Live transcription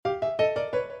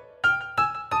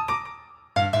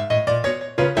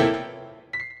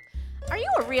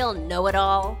real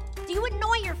know-it-all? Do you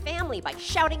annoy your family by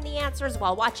shouting the answers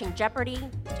while watching Jeopardy?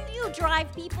 Do you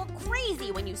drive people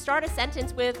crazy when you start a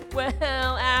sentence with,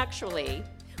 well, actually?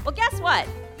 Well, guess what?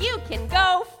 You can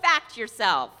go fact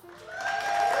yourself.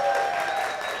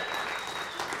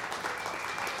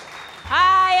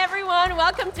 Hi, everyone.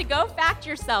 Welcome to Go Fact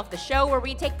Yourself, the show where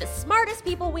we take the smartest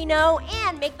people we know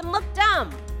and make them look dumb,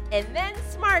 and then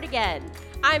smart again.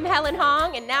 I'm Helen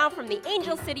Hong, and now from the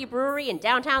Angel City Brewery in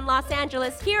downtown Los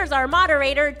Angeles, here's our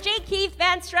moderator, J. Keith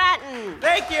Van Stratton.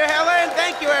 Thank you, Helen.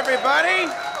 Thank you, everybody.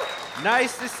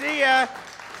 Nice to see ya.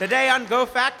 Today on Go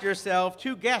Fact Yourself,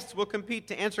 two guests will compete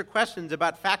to answer questions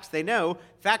about facts they know,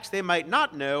 facts they might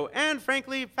not know, and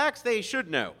frankly, facts they should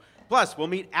know. Plus, we'll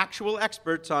meet actual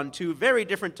experts on two very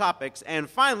different topics, and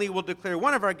finally, we'll declare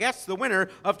one of our guests the winner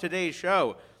of today's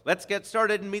show. Let's get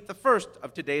started and meet the first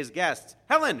of today's guests.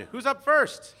 Helen, who's up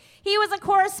first? He was a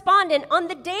correspondent on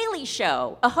The Daily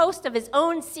Show, a host of his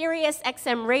own Sirius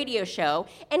XM radio show,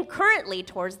 and currently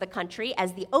tours the country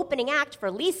as the opening act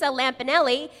for Lisa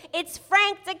Lampanelli. It's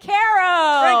Frank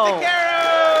DeCaro. Frank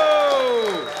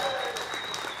DeCaro!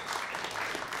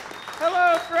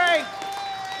 Hello, Frank.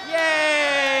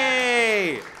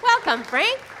 Yay! Welcome,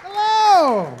 Frank.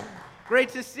 Hello! Great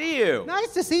to see you.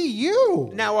 Nice to see you.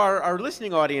 Now, our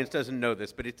listening audience doesn't know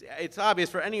this, but it's obvious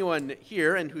for anyone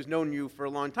here and who's known you for a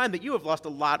long time that you have lost a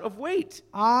lot of weight.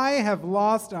 I have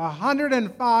lost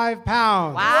 105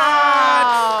 pounds.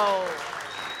 Wow.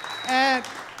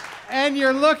 And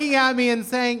you're looking at me and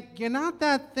saying, you're not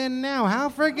that thin now. How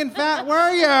freaking fat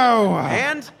were you?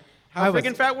 And how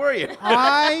freaking fat were you?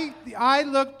 I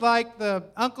looked like the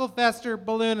Uncle Fester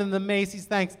balloon in the Macy's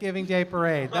Thanksgiving Day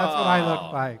Parade. That's what I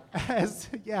looked like.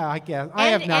 Yeah, I guess. I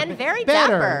have nothing. And very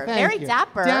better. dapper. Very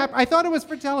dapper. I thought it was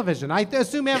for television. I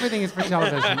assume everything is for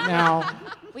television. Now,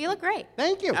 well, you look great.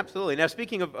 thank you. Absolutely. Now,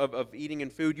 speaking of eating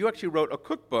and food, you actually wrote a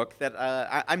cookbook that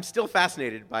I'm still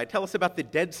fascinated by. Tell us about the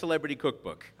Dead Celebrity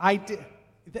Cookbook. I did.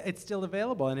 It's still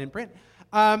available and in print.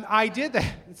 I did that.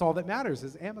 It's all that matters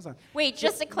is Amazon. Wait,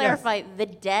 just to clarify, the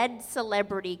Dead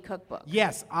Celebrity Cookbook.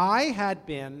 Yes, I'm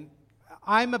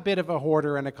a bit of a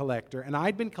hoarder and a collector, and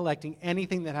I'd been collecting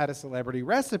anything that had a celebrity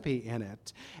recipe in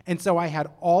it. And so I had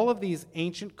all of these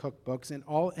ancient cookbooks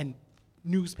and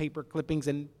newspaper clippings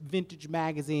and vintage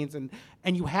magazines, and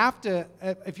you have to,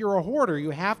 if you're a hoarder, you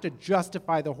have to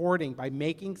justify the hoarding by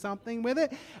making something with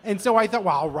it. And so I thought,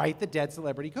 well, I'll write the Dead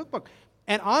Celebrity Cookbook.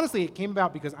 And honestly, it came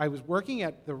about because I was working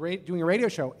at doing a radio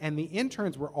show, and the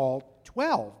interns were all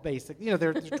 12, basically. You know,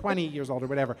 they're 20 years old or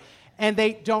whatever. And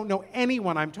they don't know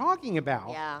anyone I'm talking about.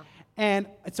 Yeah. And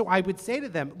so I would say to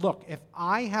them, look, if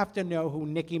I have to know who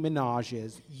Nicki Minaj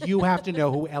is, you have to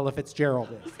know who Ella Fitzgerald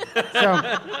is. So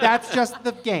that's just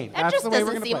the game. That That's just the way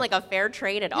we're doesn't gonna seem play. like a fair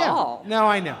trade at Yeah. all. No,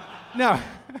 I know. No.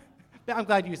 I'm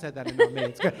glad you said that and not me.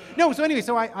 It's good. No, so anyway,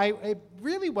 so it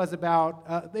really was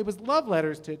about, it was love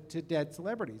letters to dead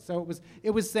celebrities. So it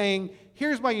was saying,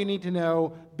 here's why you need to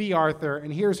know B. Arthur,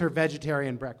 and here's her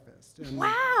vegetarian breakfast. And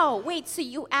Wow. Wait, so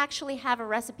you actually have a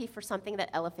recipe for something that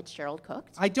Ella Fitzgerald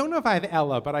cooked? I don't know if I have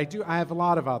Ella, but I have a lot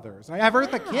a lot of others. I have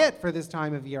Eartha Kitt for this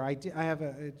time of year. I have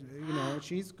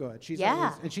she's good. She's Yeah.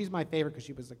 always, and she's my favorite because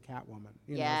she was a cat woman.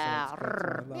 You know, so it's good. So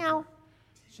I love Meow. her.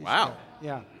 She's Wow. good.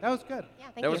 Yeah, that was good. Yeah,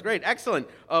 thank That you. was great. Excellent.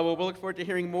 Well, we'll look forward to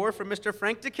hearing more from Mr.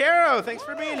 Frank DeCaro. Thanks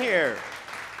for being here.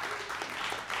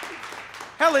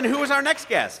 Helen, who is our next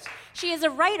guest? She is a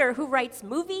writer who writes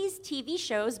movies, TV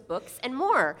shows, books, and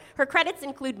more. Her credits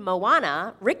include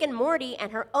Moana, Rick and Morty,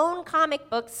 and her own comic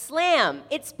book, Slam.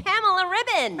 It's Pamela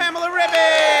Ribon. Pamela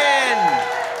Ribon!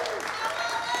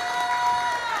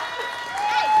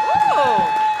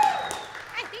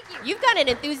 Hi, thank you. You've got an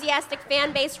enthusiastic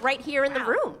fan base right here in the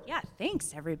room. Yeah,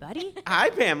 thanks, everybody. Hi,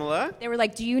 Pamela. They were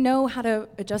like, do you know how to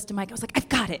adjust a mic? I was like, I've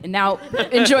got it. And now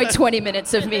enjoy 20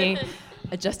 minutes of me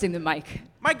adjusting the mic.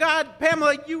 My God,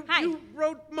 Pamela, you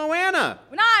wrote Moana.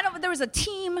 No, there was a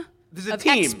team There's a of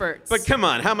team. experts. But come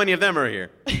on, how many of them are here?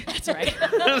 That's right.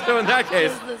 So in that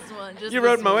case, Just this one. you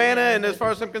wrote Moana, and as far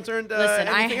as I'm concerned, Listen,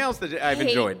 anything else that I've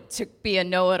enjoyed? To be a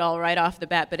know-it-all right off the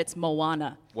bat, but it's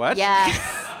Moana. What?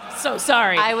 Yes. So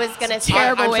sorry. I was going to say.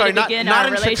 Terrible I'm way sorry, to begin not our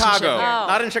in relationship Chicago. here. Oh.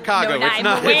 Not in Chicago. No, It's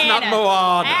not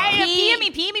Moana. Hey,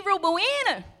 Pee wrote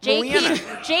Moana.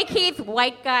 J. Keith,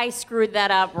 white guy screwed that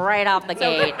up right off the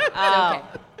gate. It's okay.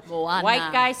 Moana.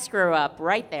 White guy screw up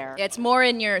right there. It's more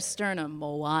in your sternum,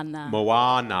 Moana.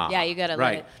 Moana. Yeah, you gotta let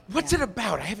right. it- What's it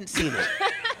about? I haven't seen it.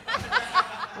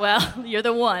 Well, you're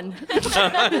the one.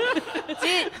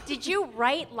 Did you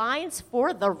write lines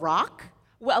for The Rock?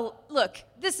 Well, look,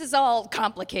 this is all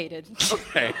complicated.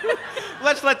 Okay.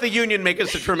 Let's let the union make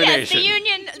its Yes, determination. the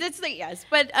union, yes.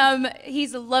 But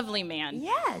he's a lovely man.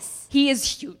 Yes. He is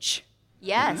huge.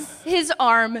 Yes. His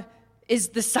arm is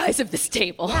the size of this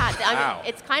table. Yeah, Wow.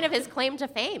 it's kind of his claim to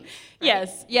fame. Right?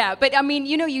 Yes, yeah. But I mean,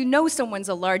 you know someone's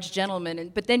a large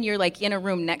gentleman, but then you're like in a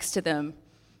room next to them,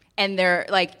 and they're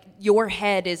like, your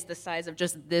head is the size of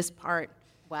just this part.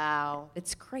 Wow.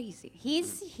 It's crazy.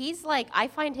 He's like, I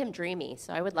find him dreamy,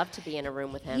 so I would love to be in a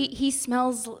room with him. He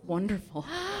smells wonderful.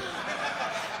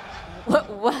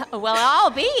 Well, I'll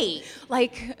be.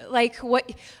 like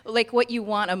what you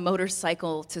want a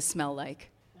motorcycle to smell like.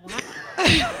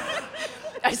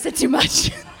 I said too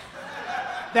much.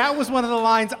 That was one of the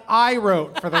lines I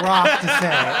wrote for The Rock to say,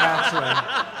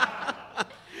 actually.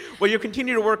 Well, you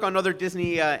continue to work on other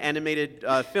Disney animated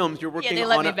films. You're working they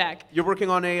let on me back. You're working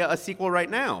on a sequel right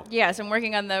now. Yes, I'm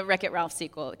working on the Wreck-It Ralph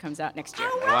sequel that comes out next year.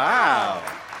 Wow.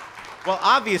 Well,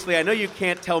 obviously, I know you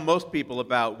can't tell most people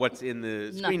about what's in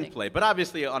the Nothing. screenplay, but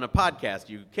obviously on a podcast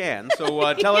you can.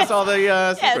 So tell us all the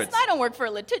secrets. Yes, I don't work for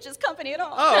a litigious company at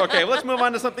all. Oh, okay. Well, let's move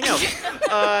on to something else.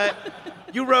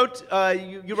 You wrote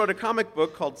a comic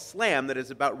book called Slam that is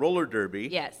about roller derby.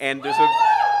 Yes. And there's a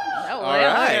Oh, all well, right.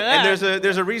 look at And that.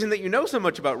 there's a reason that you know so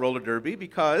much about roller derby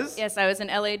because Yes, I was an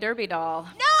LA Derby doll.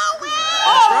 No way!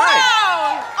 That's right.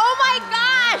 Wow! Oh my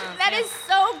gosh, that is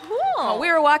so cool.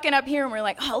 We were walking up here and we're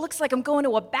like, oh, it looks like I'm going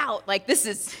to a bout. Like this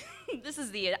is this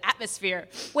is the atmosphere.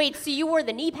 Wait, so you wore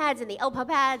the knee pads and the elbow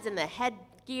pads and the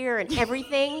headgear and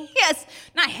everything? Yes,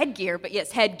 not headgear, but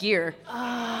yes, headgear.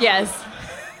 Yes.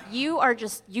 You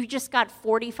just got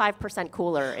 45%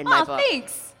 cooler in my Oh, book.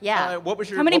 thanks. Yeah. what was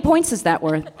your How many what- points is that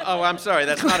worth? Oh, I'm sorry,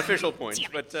 that's not official points.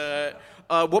 But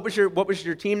what was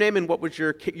your team name and what was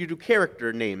you do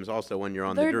character names also when you're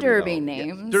on They're the derby doll.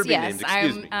 names. Yes. Derby yes, names.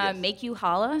 Excuse I'm me. Yes. Make You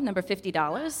Holla, number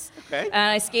 $50. Okay. And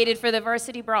I skated for the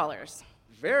Varsity Brawlers.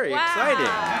 Very Wow.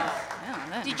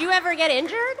 exciting. Did you ever get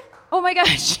injured? Oh my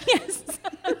gosh, yes.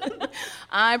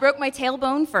 I broke my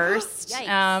tailbone first. Yikes.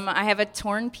 I have a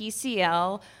torn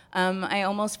PCL. I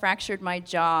almost fractured my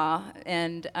jaw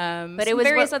and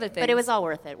various other things. But it was all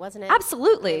worth it, wasn't it?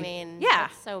 Absolutely. I mean, yeah.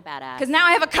 that's so badass. Because now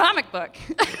I have a comic book.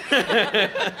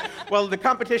 Well, the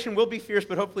competition will be fierce,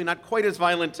 but hopefully not quite as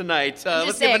violent tonight. I'm Let's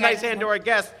just give a saying, nice hand to our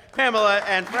guests, Pamela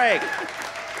and Frank.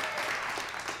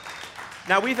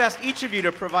 Now, we've asked each of you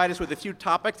to provide us with a few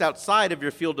topics outside of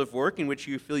your field of work in which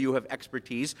you feel you have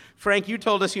expertise. Frank, you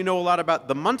told us you know a lot about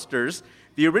The Munsters,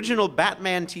 the original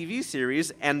Batman TV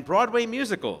series, and Broadway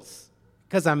musicals.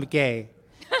 Because I'm gay.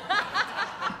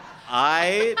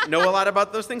 I know a lot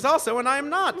about those things also, and I am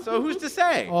not, so who's to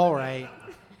say? All right.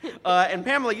 And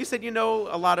Pamela, you said you know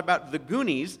a lot about The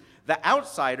Goonies, The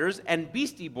Outsiders, and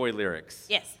Beastie Boy lyrics.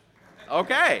 Yes.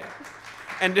 Okay.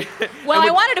 And Well, and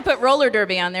I wanted to put roller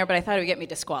derby on there, but I thought it would get me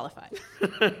disqualified.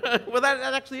 well,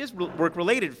 that actually is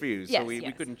work-related for you, so Yes, we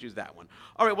yes. couldn't choose that one.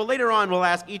 All right, well, later on, we'll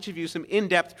ask each of you some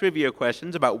in-depth trivia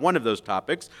questions about one of those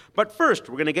topics. But first,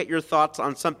 we're going to get your thoughts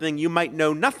on something you might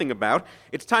know nothing about.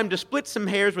 It's time to split some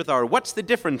hairs with our What's the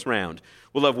Difference round.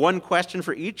 We'll have one question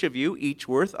for each of you, each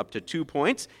worth up to 2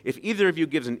 points. If either of you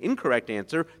gives an incorrect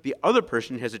answer, the other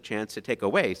person has a chance to take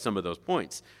away some of those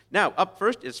points. Now, up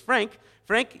first is Frank.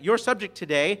 Frank, your subject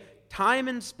today, time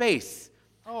and space.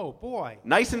 Oh, boy.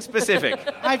 Nice and specific.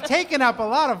 I've taken up a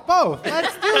lot of both.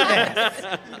 Let's do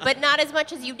this. But not as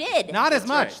much as you did. Not as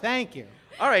much. right. Thank you.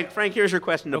 All right, Frank, here's your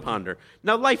question to ponder.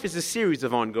 Now, life is a series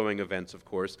of ongoing events, of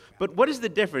course, but what is the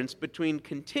difference between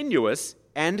continuous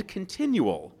and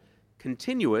continual?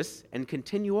 Continuous and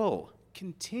continual.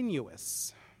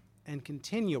 Continuous and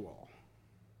continual.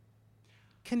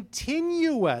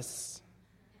 Continuous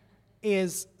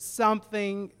is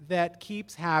something that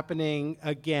keeps happening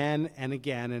again and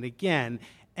again and again.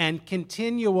 And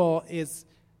continual is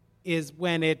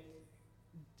when it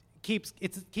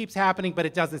keeps happening, but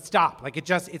it doesn't stop. Like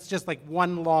it's just like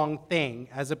one long thing,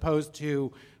 as opposed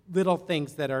to little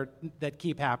things that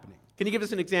keep happening. Can you give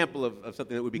us an example of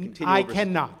something that would be continual? I versus-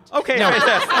 cannot. Okay, No.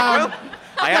 fantastic. Well,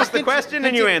 I asked the question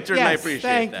and you answered, and I yes, appreciate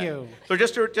thank that. you. So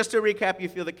just to recap, you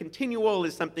feel that continual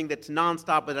is something that's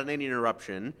nonstop without any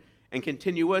interruption, and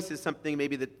continuous is something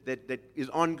maybe that is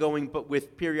ongoing but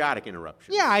with periodic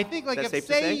interruptions. Yeah, I think like Is if that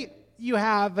safe to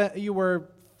say you were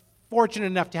fortunate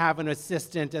enough to have an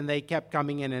assistant and they kept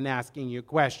coming in and asking you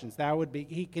questions, that would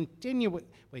be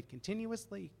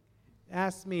continuously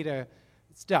asked me to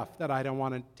stuff that I don't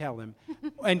want to tell him.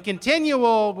 And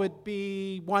continual would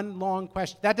be one long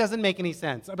question. That doesn't make any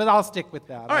sense, but I'll stick with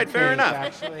that. All right, fair enough.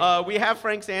 Actually. We have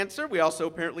Frank's answer. We also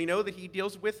apparently know that he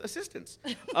deals with assistants.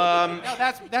 No,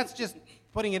 that's just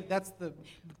putting it. That's the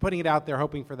putting it out there,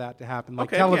 hoping for that to happen, like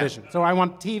Okay, television. So I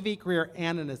want TV career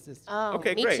and an assistant. Oh,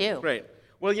 Okay, me great, too. great.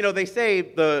 Well, they say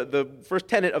the first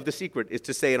tenet of the secret is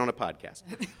to say it on a podcast.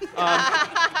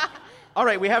 All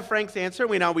right, we have Frank's answer.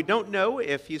 We don't know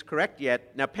if he's correct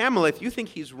yet. Now, Pamela, if you think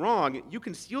he's wrong, you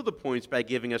can steal the points by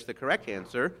giving us the correct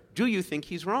answer. Do you think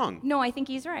he's wrong? No, I think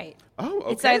he's right. Oh,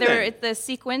 okay. It's either then. a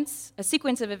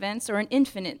sequence of events or an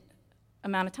infinite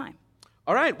amount of time.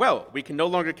 All right, well, we can no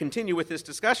longer continue with this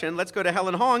discussion. Let's go to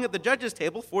Helen Hong at the judges'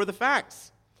 table for the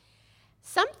facts.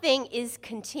 Something is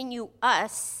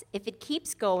continuous if it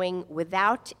keeps going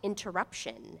without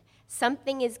interruption.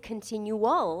 Something is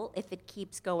continual if it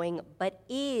keeps going but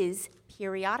is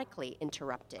periodically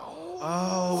interrupted. So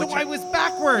I was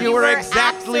backwards. You were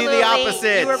exactly the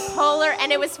opposite. You were polar,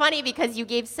 and it was funny because you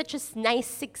gave such a nice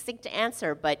succinct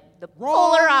answer, but the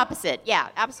polar opposite. Yeah,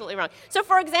 absolutely wrong. So,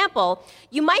 for example,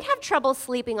 you might have trouble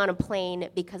sleeping on a plane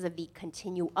because of the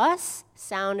continuous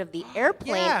sound of the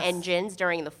airplane engines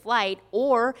during the flight,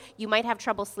 or you might have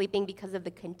trouble sleeping because of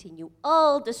the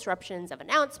continual disruptions of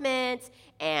announcements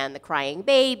and the crying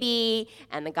baby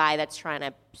and the guy that's trying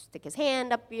to stick his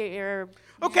hand up your...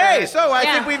 Okay, so I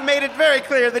think we've made it very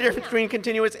clear the difference between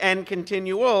continuous and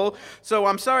continual. So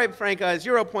I'm sorry, Frank,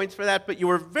 0 points for that, but you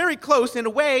were very close in a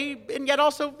way and yet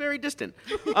also very distant.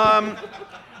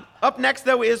 Up next,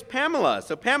 though, is Pamela.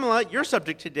 So Pamela, your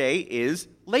subject today is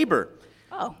labor.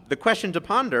 Oh. The question to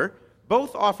ponder: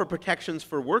 both offer protections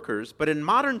for workers, but in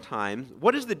modern times,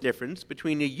 what is the difference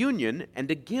between a union and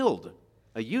a guild?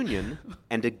 A union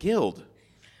and a guild.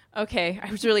 Okay, I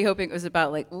was really hoping it was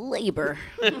about labor,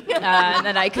 and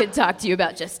then I could talk to you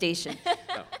about gestation.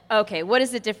 Okay, what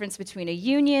is the difference between a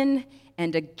union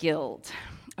and a guild?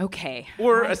 Okay.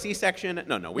 Or a C-section.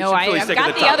 No, we No, should really I've stick got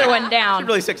to the the topic. other one down. Should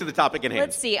really stick to the topic in hand.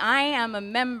 Let's see, I am a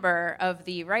member of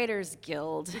the Writers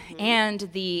Guild and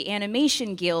the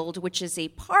Animation Guild, which is a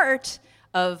part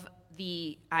of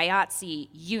the IATSE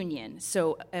union.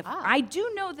 So I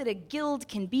do know that a guild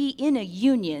can be in a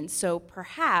union, so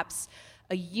perhaps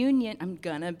a union, I'm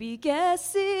gonna be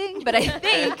guessing, but I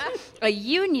think a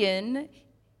union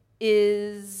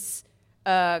is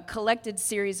a collected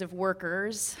series of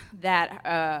workers that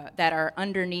are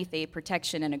underneath a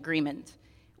protection and agreement,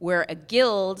 where a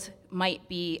guild might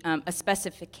be a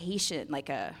specification, like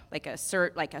a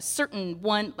certain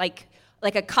one, like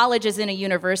a college is in a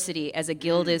university as a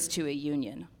guild is to a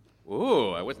union. Ooh,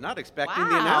 I was not expecting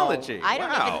the analogy. I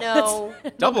don't even know.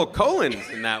 Double colons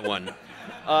in that one.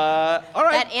 All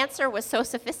right. That answer was so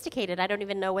sophisticated, I don't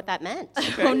even know what that meant.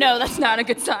 Okay. Oh no, that's not a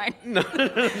good sign. No, we're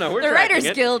The tracking Writers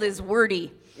it. Guild is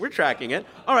wordy. We're tracking it.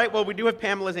 All right, well, we do have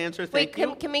Pamela's answer. Wait, Thank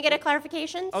you. can we get a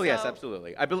clarification? Oh, yes,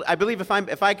 absolutely. I believe if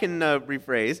I can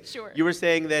rephrase, Sure. you were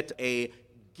saying that a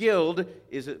guild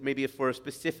is maybe for a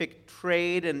specific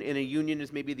trade, and a union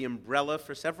is maybe the umbrella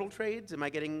for several trades? Am I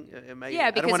getting? Yeah,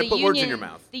 I because don't want to put words in your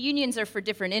mouth. The unions are for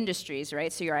different industries,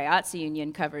 right? So your IATSE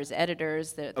union covers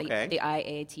editors, the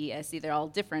IATSE, they're all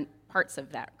different parts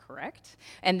of that, correct?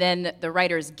 And then the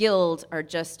Writers Guild are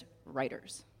just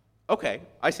writers. Okay,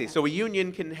 I see. So a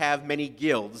union can have many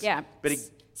guilds. Yeah. But a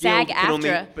guild SAG-AFTRA, can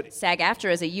only. But,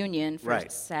 SAG-AFTRA is a union for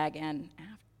Right. SAG and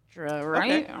AFTRA,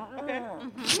 right? Okay.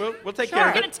 We'll take Sure, care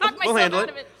of I'm it. gonna talk We'll myself handle out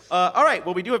it. of it. All right.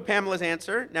 Well, we do have Pamela's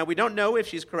answer. Now, we don't know if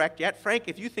she's correct yet. Frank,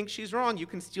 if you think she's wrong, you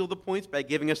can steal the points by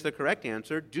giving us the correct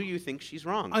answer. Do you think she's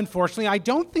wrong? Unfortunately, I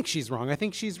don't think she's wrong. I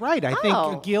think she's right. I think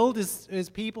a guild is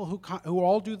people who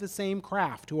all do the same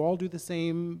craft, who all do the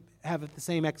same, have the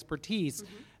same expertise.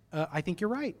 I think you're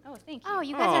right. Oh, thank you. Oh,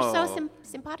 you guys are so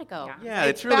simpatico. Yeah,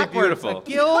 it's really Backwards. beautiful. A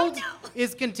guild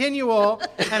is continual,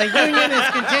 and a union is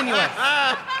continuous.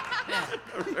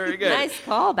 Very good. Nice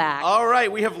callback. All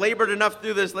right, we have labored enough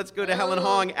through this. Let's go to Helen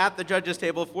Hong at the judges'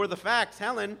 table for the facts.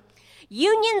 Helen.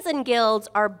 Unions and guilds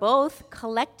are both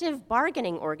collective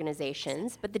bargaining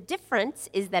organizations, but the difference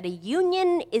is that a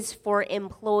union is for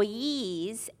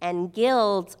employees and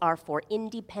guilds are for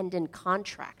independent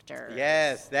contractors.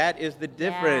 Yes, that is the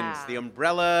difference. Yeah. The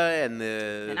umbrella and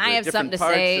the And the I have different something to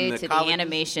parts say and to the colleges.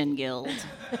 Animation Guild.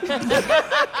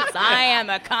 'Cause I am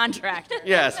a contractor.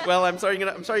 Yes, well, I'm sorry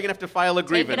you're gonna have to file a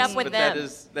grievance. it up with but them.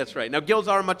 That's right. Now, guilds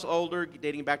are much older,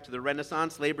 dating back to the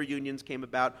Renaissance. Labor unions came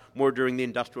about more during the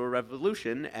Industrial Revolution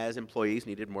as employees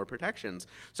needed more protections.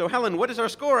 So, Helen, what is our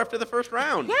score after the first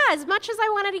round? Yeah, as much as I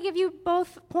wanted to give you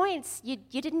both points, you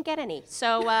didn't get any.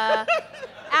 So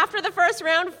after the first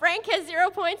round, Frank has 0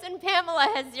 points and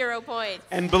Pamela has 0 points.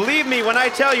 And believe me when I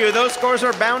tell you, those scores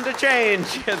are bound to change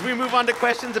as we move on to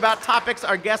questions about topics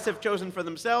our guests have chosen for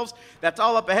themselves. That's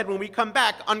all up ahead when we come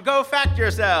back on Go Fact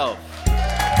Yourself.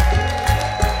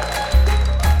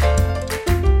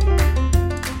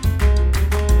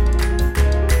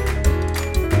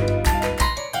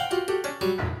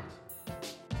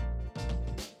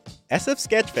 SF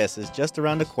Sketchfest is just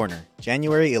around the corner,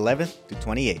 January 11th to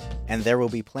 28th, and there will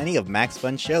be plenty of Max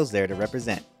Fun shows there to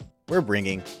represent. We're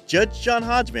bringing Judge John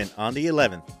Hodgman on the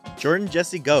 11th, Jordan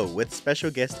Jesse Go with special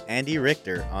guest Andy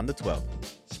Richter on the 12th,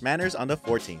 Schmanners on the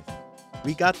 14th.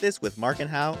 We Got This with Mark and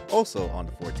Hal also on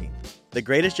the 14th. The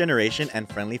Greatest Generation and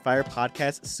Friendly Fire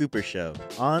Podcast Super Show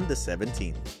on the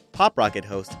 17th. Pop Rocket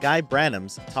host Guy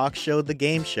Branum's talk show The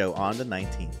Game Show on the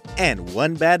 19th. And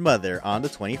One Bad Mother on the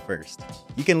 21st.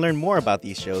 You can learn more about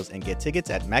these shows and get tickets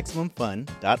at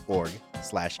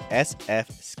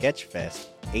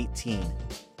MaximumFun.org/SFSketchfest18.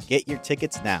 Get your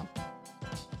tickets now.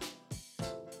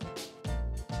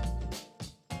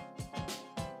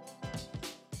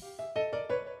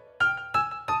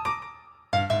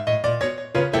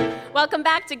 Welcome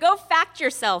back to Go Fact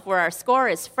Yourself, where our score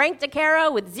is Frank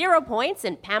DeCaro with 0 points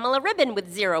and Pamela Ribon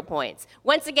with 0 points.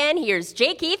 Once again, here's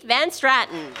J. Keith Van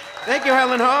Straten. Thank you,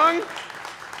 Helen Hong.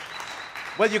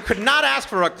 Well, you could not ask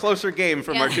for a closer game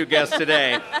from our two guests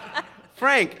today.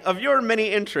 Frank, of your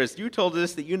many interests, you told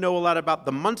us that you know a lot about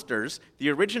The Munsters, the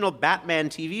original Batman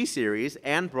TV series,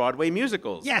 and Broadway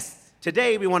musicals. Yes.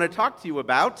 Today, we want to talk to you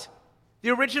about the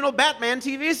original Batman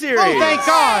TV series. Oh, thank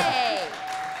God. Hey,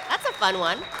 that's a fun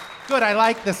one. Good, I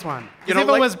like this one. You If don't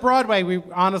it like- was Broadway,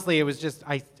 honestly, it was just,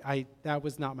 that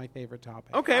was not my favorite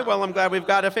topic. Okay, well, I'm glad we've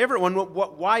got a favorite one.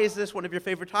 Why is this one of your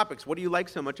favorite topics? What do you like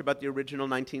so much about the original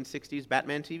 1960s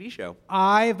Batman TV show?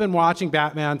 I've been watching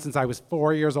Batman since I was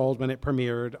 4 years old when it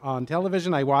premiered on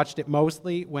television. I watched it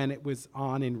mostly when it was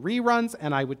on in reruns,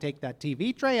 and I would take that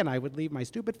TV tray and I would leave my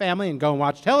stupid family and go and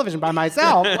watch television by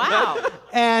myself. Wow.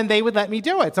 And they would let me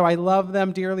do it. So I love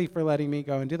them dearly for letting me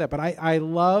go and do that. But I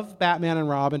love Batman and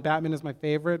Robin. Batman is my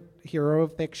favorite hero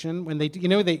of fiction. When they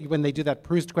when they do that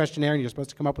Proust questionnaire and you're supposed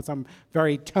to come up with some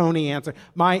very Tony answer,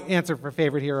 my answer for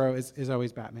favorite hero is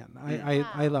always Batman.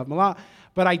 I love him a lot.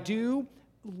 But I do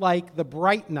like the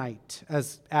Bright Knight,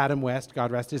 as Adam West,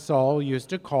 God rest his soul, used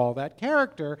to call that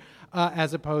character,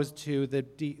 as opposed to the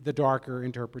darker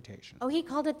interpretation. Oh, he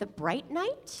called it the Bright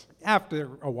Knight? After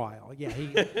a while, yeah.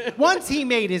 Once he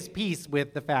made his peace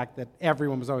with the fact that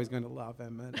everyone was always going to love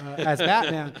him as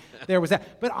Batman, there was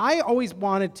that. But I always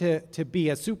wanted to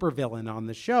be a supervillain on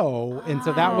the show, and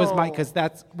so that was because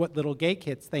that's what little gay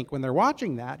kids think when they're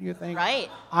watching that. You think,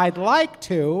 Right. I'd like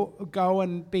to go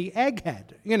and be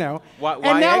Egghead, you know. Why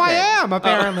and now I Egghead? am,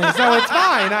 apparently, so it's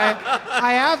fine.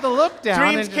 I have the look down.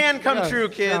 Dreams and can come true,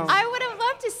 kids. I would have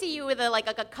loved to see you with a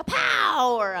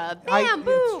kapow or a bam,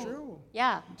 boom. It's true.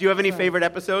 Yeah. Do you have any favorite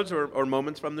episodes or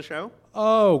moments from the show?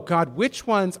 Oh, God, which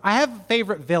ones? I have a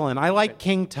favorite villain. I like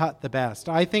King Tut the best.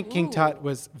 I think King Tut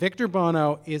Victor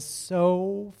Bono is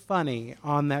so funny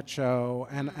on that show,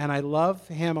 and I love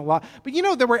him a lot. But,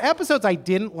 there were episodes I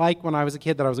didn't like when I was a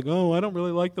kid that I was like, oh, I don't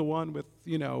really like the one with,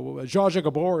 Zsa Zsa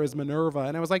Gabor as Minerva.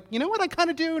 And I was like, you know what? I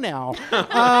kind of do now.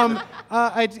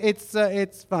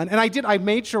 It's fun. And I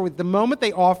made sure with the moment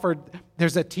they offered,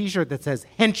 there's a T-shirt that says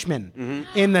henchman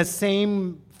in the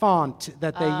same font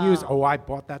that they use. Oh, I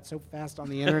bought that so fast on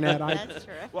the internet. That's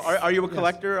terrific. Well, are you a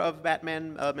collector of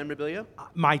Batman memorabilia?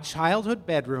 My childhood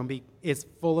bedroom is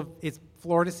full of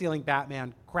floor-to-ceiling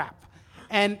Batman crap.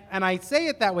 And I say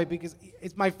it that way because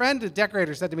it's my friend, the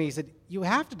decorator, said to me, he said, you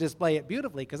have to display it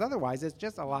beautifully because otherwise it's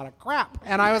just a lot of crap.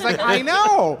 And I was like, I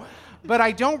know, but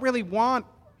I don't really want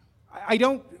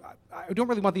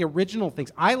the original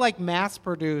things. I like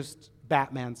mass-produced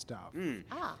Batman stuff.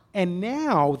 And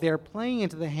now they're playing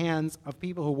into the hands of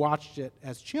people who watched it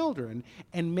as children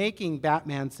and making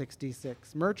Batman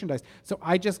 66 merchandise. So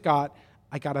I got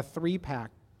a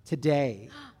 3-pack today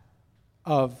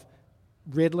of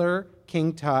Riddler,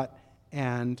 King Tut,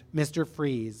 and Mr.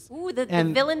 Freeze. Ooh, the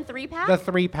And villain 3-pack? The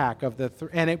 3-pack of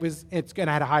and I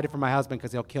had to hide it from my husband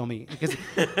because he'll kill me.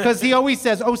 Because he always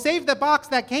says, oh, save the box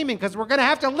that came in because we're going to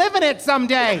have to live in it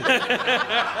someday.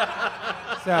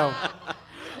 So.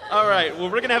 All right, well,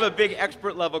 we're going to have a big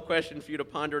expert-level question for you to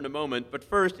ponder in a moment. But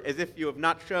first, as if you have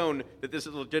not shown that this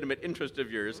is a legitimate interest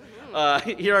of yours,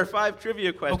 here are 5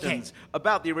 trivia questions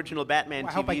about the original Batman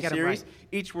I hope I TV get 'em series, right.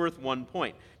 each worth 1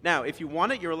 point. Now, if you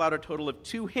want it, you're allowed a total of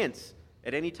 2 hints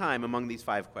at any time among these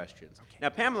 5 questions. Okay. Now,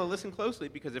 Pamela, listen closely,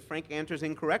 because if Frank answers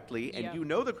incorrectly and you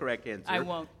know the correct answer, I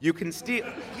won't. you can steal.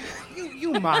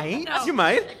 You might. No. You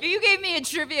might. You gave me a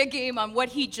trivia game on what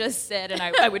he just said, and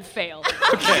I would fail.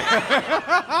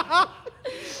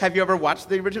 Have you ever watched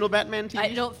the original Batman TV?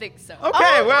 I don't think so.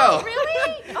 Okay, well.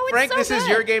 Really? Oh, it's Frank, so this is good.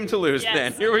 your game to lose Yes.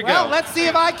 then. Here we Well, go. let's see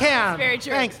if I can. Very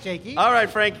true. Thanks, Jakey. All right,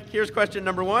 Frank, here's question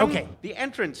number 1. Okay. The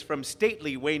entrance from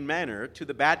stately Wayne Manor to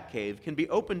the Batcave can be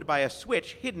opened by a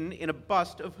switch hidden in a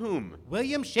bust of whom?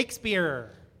 William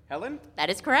Shakespeare. Helen? That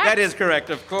is correct. That is correct,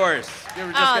 of course. You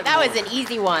were just Oh, getting that was warm. an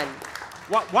easy one.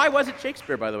 Why was it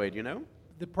Shakespeare, by the way? Do you know?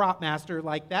 The prop master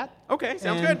liked that. Okay,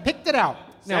 sounds and good. Picked it out.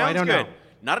 No, I Sounds don't good. know.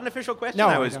 Not an official question. No,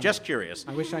 I I was don't just know. curious.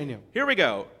 I wish I knew. Here we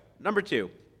go. Number 2.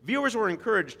 Viewers were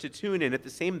encouraged to tune in at the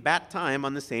same bat time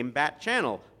on the same bat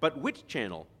channel. But which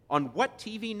channel? On what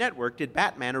TV network did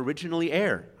Batman originally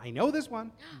air? I know this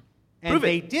one. And Prove it.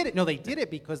 they did it. No, they did it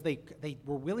because they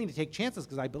were willing to take chances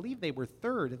because I believe they were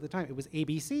third at the time. It was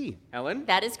ABC. Helen?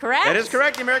 That is correct. That is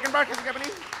correct. The American Broadcasting Company.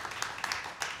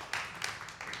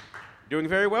 Doing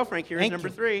very well, Frank. Here's Thank number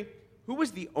you. 3. Who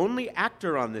was the only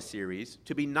actor on the series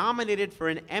to be nominated for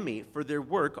an Emmy for their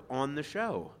work on the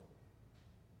show?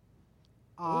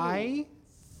 I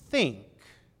think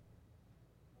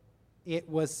it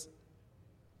was.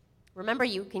 Remember,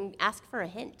 you can ask for a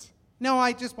hint. No,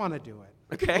 I just want to do it.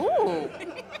 Okay. Ooh,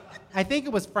 I think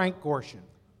it was Frank Gorshin.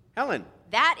 Helen?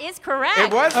 that is correct.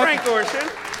 It was Frank Gorshin.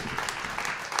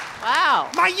 Wow.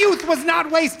 My youth was not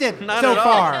wasted Not so at all.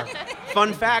 far.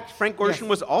 Fun fact, Frank Gorshin Yes.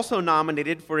 was also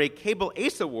nominated for a Cable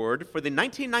Ace Award for the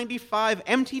 1995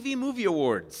 MTV Movie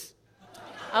Awards.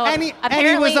 Oh, And he was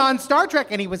apparently- on Star Trek,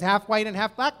 and he was half white and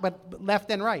half black, but left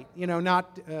and right. You know,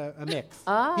 not a mix.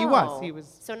 Oh. He was. He was.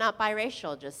 So not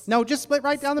biracial, just No, just split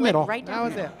right down the split middle. Right that down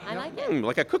was the it. middle. I like it.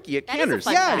 Like a cookie at That is a Canner's.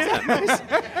 fun Yes.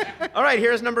 fact. All right,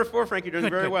 here's number 4, Frank. You're doing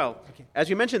Good, very good. well. Okay. As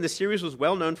you mentioned, the series was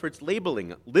well known for its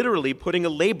labeling, literally putting a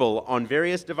label on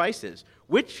various devices.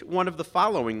 Which one of the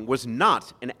following was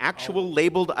not an actual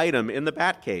labeled item in the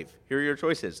Batcave? Here are your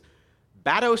choices.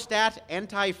 Batostat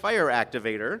anti-fire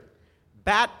activator,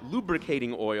 bat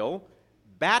lubricating oil,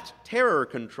 bat terror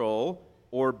control,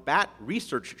 or bat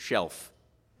research shelf.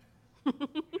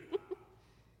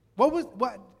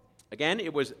 What? Again,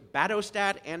 it was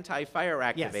Batostat anti-fire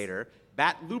activator,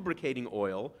 bat lubricating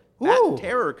oil, Ooh. bat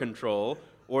terror control,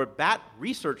 or bat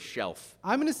research shelf.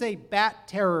 I'm going to say bat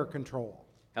terror control.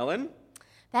 Helen?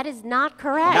 That is not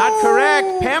correct. Not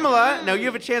correct. Pamela, now you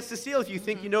have a chance to steal if you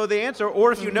think you know the answer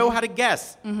or if you know how to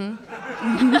guess. Pamela's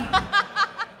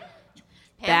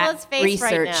Bat face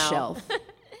research right now. shelf.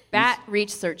 Bat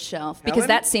research shelf. Because Helen?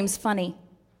 that seems funny.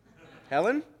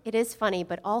 Helen? It is funny,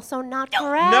 but also not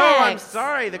correct. No, I'm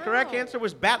sorry. The correct answer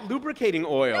was bat lubricating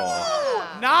oil.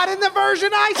 Not in the version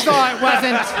I saw. It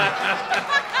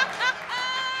wasn't.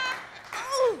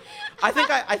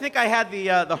 I think I had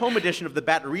the home edition of the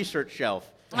bat research shelf.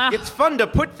 It's fun to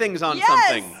put things on Yes,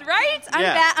 something. right?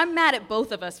 Yeah. I'm mad at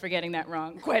both of us for getting that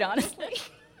wrong, quite honestly.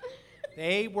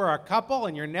 They were a couple,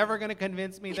 and you're never going to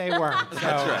convince me they weren't. So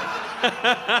That's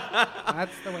right.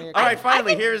 that's the way it All goes. right,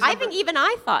 finally, here's I number- think even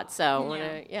I thought so. When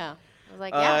I was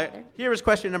like, yeah. they're- Here is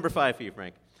question number 5 for you,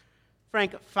 Frank.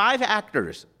 Frank, 5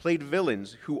 actors played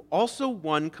villains who also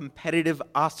won competitive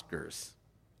Oscars.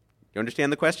 You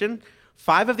understand the question?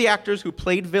 5 of the actors who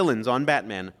played villains on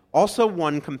Batman also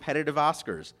won competitive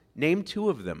Oscars. Name 2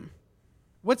 of them.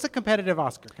 What's a competitive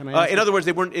Oscar? Can I? In other words,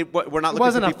 we're not it looking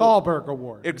wasn't for a people. Thalberg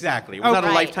Award. Exactly. It was not a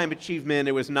Right. lifetime achievement.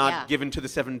 It was not Yeah. given to the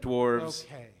 7 dwarves.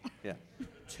 Okay. Yeah.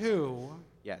 2,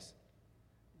 Yes.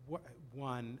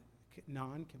 1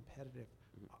 non-competitive.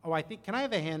 Oh, I think. Can I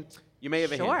have a hint? You may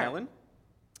have a Sure. hint, Helen.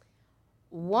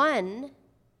 One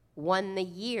won the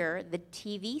year the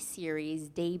TV series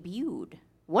debuted.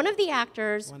 One of the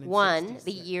actors Won in won the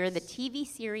 66. year the TV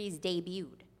series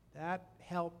debuted. That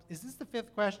helped. Is this the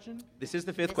 5th question? This is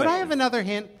the 5th Could question. I have another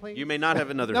hint, please? You may not have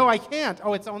another No, I hint. can't.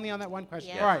 Oh, it's only on that one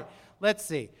question. Yeah. All right. Let's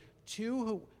see. 2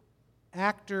 who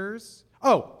actors.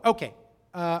 Oh, okay.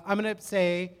 I'm going to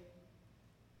say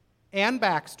Ann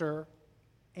Baxter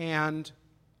and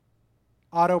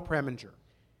Otto Preminger.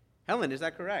 Helen, is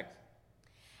that correct?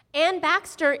 Ann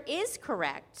Baxter is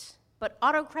correct, but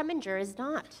Otto Preminger is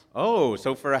not. Oh,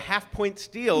 so for a half-point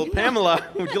steal, Pamela,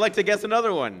 would you like to guess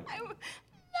another one?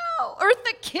 No,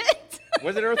 Eartha Kitt.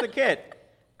 Was it Eartha Kitt?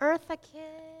 Eartha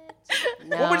Kitt.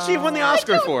 No. What would she have won the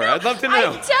Oscar for? I'd love to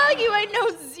know. I tell you, I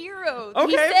know 0.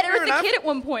 Okay, He said fair Eartha enough. Kitt at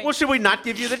one point. Well, should we not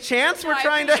give you the chance? We're I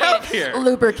trying to appreciate help it. here.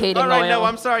 Lubricating All right, oil. no,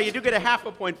 I'm sorry. You do get a half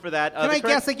a point for that. Can I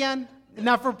guess again?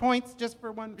 Not for points, just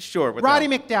for one? Sure, what's Roddy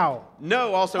that? McDowell.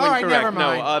 No, also All right, incorrect. never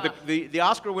mind. No, the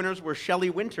Oscar winners were Shelley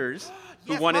Winters,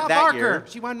 who Yes, won Ma it that Barker. year.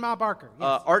 She won Ma Barker.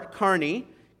 Yes. Art Carney,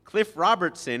 Cliff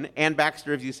Robertson, Ann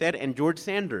Baxter, as you said, and George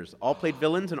Sanders all played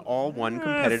villains and all won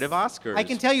competitive Oscars. I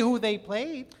can tell you who they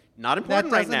played. Not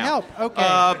important That right doesn't now. help.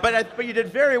 Okay. But you did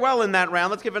very well in that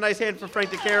round. Let's give a nice hand for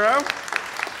Frank DeCaro.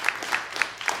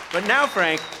 But now,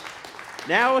 Frank,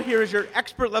 here is your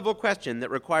expert level question that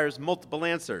requires multiple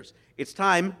answers. It's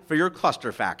time for your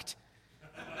cluster fact.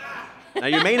 Now,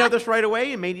 you may know this right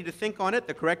away. You may need to think on it.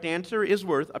 The correct answer is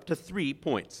worth up to 3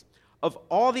 points. Of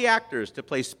all the actors to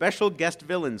play special guest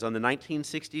villains on the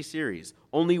 1960 series,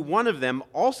 only one of them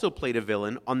also played a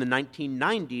villain on the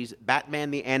 1990s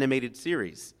Batman the Animated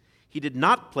Series. He did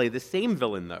not play the same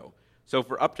villain, though. So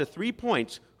for up to 3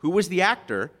 points, who was the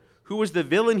actor, who was the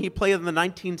villain he played in the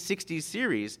 1960s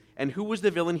series, and who was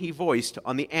the villain he voiced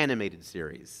on the animated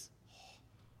series?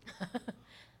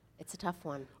 It's a tough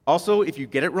one. Also, if you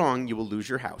get it wrong, you will lose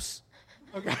your house.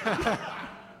 Okay.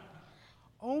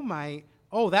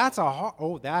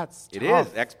 That's It tough.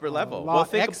 is expert level. Well,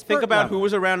 think about who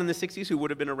was around in the 60s, who would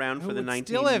have been around for the 1990s.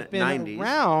 Still have been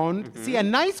around. Mm-hmm. See, a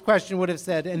nice question would have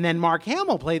said, and then Mark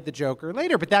Hamill played the Joker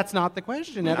later, but that's not the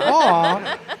question at all.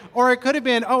 Or it could have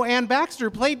been, Ann Baxter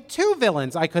played 2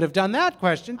 villains. I could have done that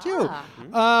question too.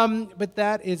 But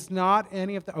that is not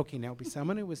any of the. Okay, now it'll be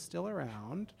someone who was still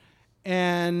around,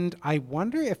 and I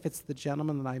wonder if it's the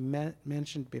gentleman that I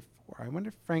mentioned before. I wonder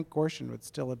if Frank Gorshin would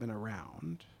still have been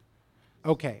around.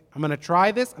 Okay, I'm going to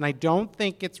try this, and I don't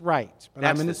think it's right. But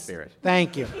That's I'm the spirit.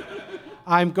 Thank you.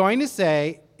 I'm going to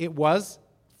say it was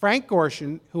Frank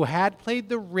Gorshin who had played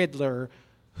the Riddler,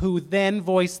 who then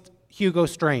voiced Hugo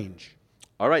Strange.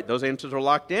 All right, those answers are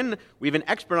locked in. We have an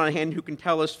expert on hand who can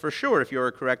tell us for sure if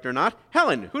you're correct or not.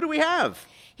 Helen, who do we have?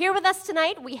 Here with us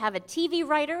tonight, we have a TV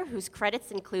writer whose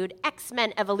credits include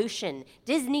X-Men Evolution,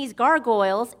 Disney's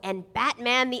Gargoyles, and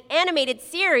Batman the Animated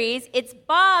Series. It's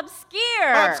Bob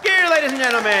Skier. Bob Skier, ladies and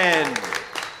gentlemen.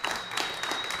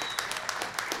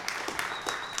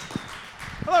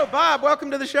 Hello, Bob.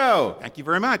 Welcome to the show. Thank you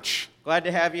very much. Glad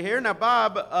to have you here. Now,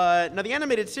 Bob, the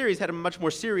animated series had a much more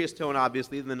serious tone,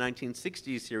 obviously, than the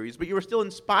 1960s series, but you were still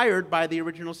inspired by the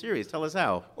original series. Tell us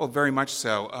how. Well, very much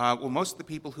so. Most of the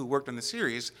people who worked on the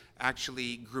series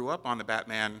actually grew up on the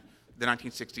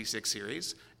 1966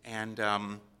 series, and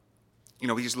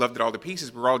we just loved it all to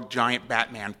pieces. We were all giant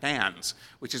Batman fans,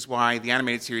 which is why the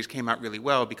animated series came out really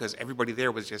well, because everybody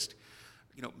there was just,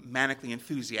 manically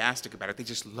enthusiastic about it. They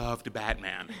just loved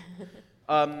Batman.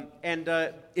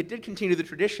 It did continue the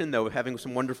tradition, though, of having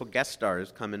some wonderful guest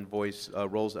stars come and voice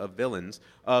roles of villains.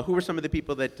 Who were some of the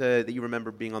people that you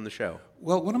remember being on the show?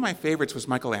 Well, one of my favorites was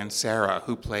Michael Ansara,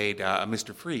 who played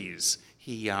Mr. Freeze.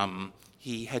 He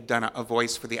had done a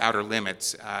voice for The Outer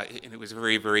Limits, and it was a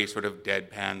very, very sort of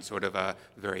deadpan, sort of a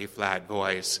very flat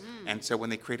voice. And so when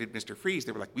they created Mr. Freeze,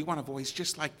 they were like, we want a voice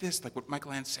just like this, like what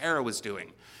Michael Ansara was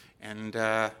doing. And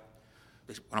they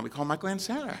said, why don't we call Michael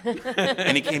Ansara?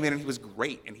 And he came in and he was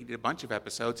great, and he did a bunch of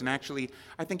episodes. And actually,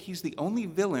 I think he's the only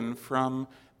villain from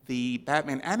the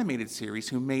Batman animated series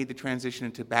who made the transition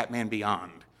into Batman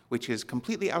Beyond, which is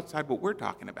completely outside what we're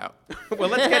talking about. Well,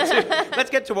 let's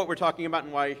get to what we're talking about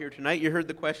and why you're here tonight. You heard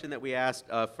the question that we asked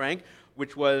Frank,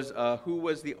 which was who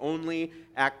was the only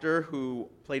actor who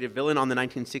played a villain on the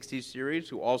 1960s series,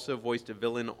 who also voiced a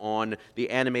villain on the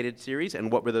animated series,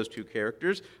 and what were those 2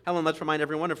 characters? Helen, let's remind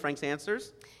everyone of Frank's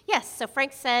answers. Yes, so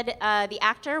Frank said the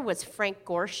actor was Frank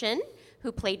Gorshin,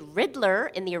 who played Riddler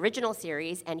in the original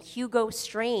series and Hugo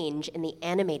Strange in the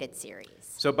animated series.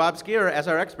 So Bob Skier, as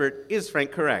our expert, is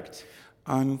Frank correct?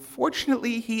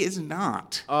 Unfortunately, he is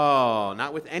not. Oh,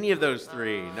 not with any of those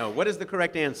 3. No, what is the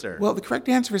correct answer? Well, the correct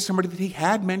answer is somebody that he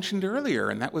had mentioned earlier,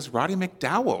 and that was Roddy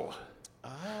McDowall.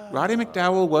 Roddy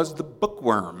McDowall was the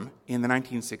bookworm in the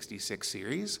 1966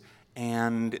 series,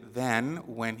 and then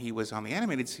when he was on the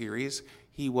animated series,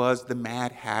 he was the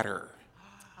Mad Hatter.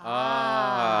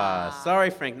 Sorry,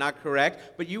 Frank, not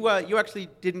correct. But you actually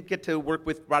didn't get to work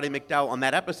with Roddy McDowall on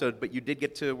that episode, but you did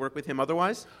get to work with him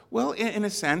otherwise? Well, in a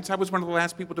sense, I was one of the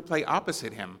last people to play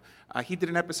opposite him. He did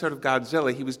an episode of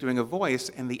Godzilla. He was doing a voice,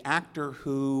 and the actor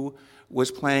who was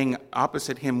playing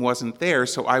opposite him wasn't there,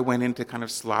 so I went in to kind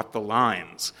of slot the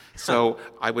lines. So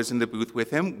I was in the booth with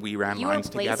him. We ran lines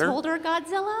together. You were a placeholder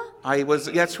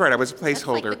Godzilla? That's right, I was a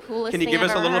placeholder. That's like the coolest Can you thing give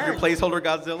us I've a little ever of your placeholder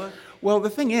Godzilla? Well, the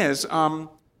thing is,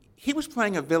 he was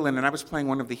playing a villain, and I was playing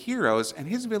one of the heroes, and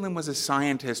his villain was a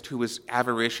scientist who was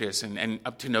avaricious and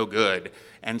up to no good.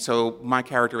 And so my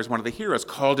character, as one of the heroes,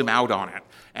 called him out on it.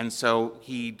 And so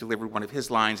he delivered one of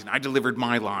his lines, and I delivered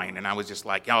my line, and I was just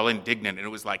like all indignant. And it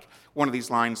was like one of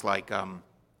these lines like,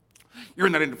 you're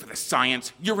not in it for the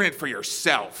science, you're in it for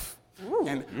yourself. Ooh.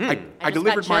 And I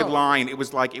delivered my line. It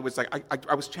was like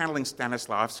I was channeling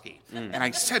Stanislavski, and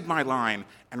I said my line,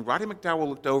 and Roddy McDowall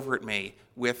looked over at me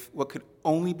with what could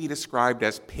only be described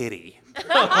as pity.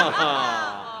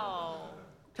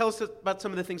 Tell us about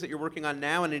some of the things that you're working on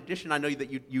now. In addition, I know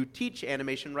that you teach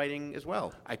animation writing as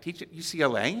well. I teach at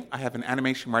UCLA. I have an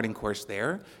animation writing course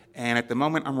there. And at the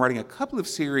moment, I'm writing a couple of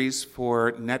series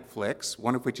for Netflix,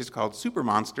 one of which is called Super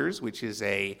Monsters, which is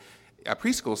a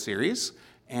preschool series.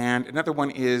 And another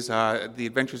one is The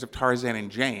Adventures of Tarzan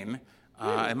and Jane,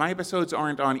 And my episodes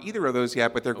aren't on either of those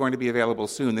yet, but they're going to be available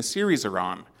soon. The series are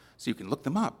on, so you can look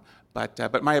them up.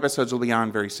 But my episodes will be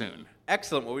on very soon.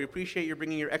 Excellent. Well, we appreciate you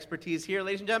bringing your expertise here.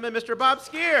 Ladies and gentlemen, Mr. Bob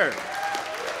Skier.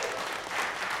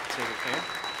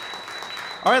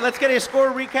 All right, let's get a score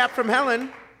recap from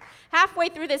Helen. Halfway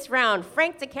through this round,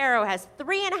 Frank DeCaro has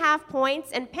 3.5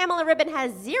 points, and Pamela Ribon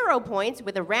has 0 points,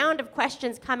 with a round of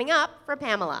questions coming up for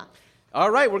Pamela. All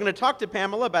right, we're going to talk to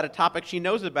Pamela about a topic she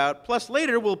knows about. Plus,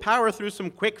 later, we'll power through some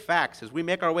quick facts as we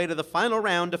make our way to the final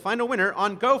round to find a winner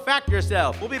on Go Fact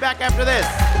Yourself. We'll be back after this.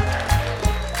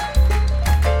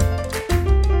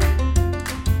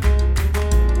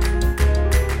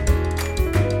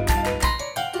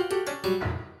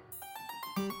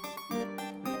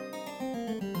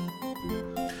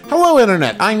 Hello,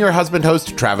 Internet. I'm your husband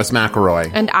host, Travis McElroy.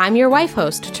 And I'm your wife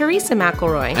host, Teresa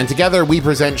McElroy. And together we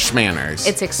present Schmanners.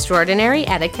 It's extraordinary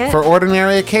etiquette. For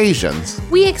ordinary occasions.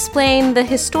 We explain the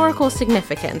historical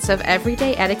significance of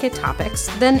everyday etiquette topics,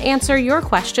 then answer your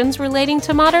questions relating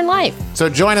to modern life. So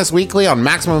join us weekly on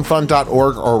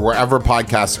MaximumFun.org or wherever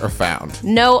podcasts are found.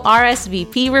 No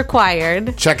RSVP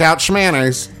required. Check out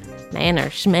Schmanners.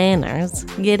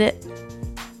 Schmanners. Get it?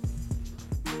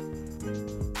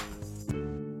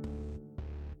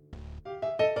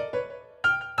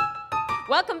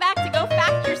 Welcome back to Go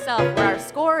Fact Yourself, where our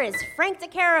score is Frank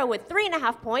DeCaro with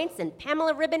 3.5 points and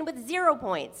Pamela Ribon with 0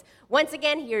 points. Once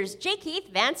again, here's J.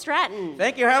 Keith Van Stratton.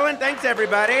 Thank you, Helen. Thanks,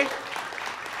 everybody.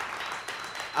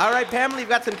 All right, Pamela, you've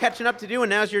got some catching up to do, and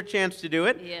now's your chance to do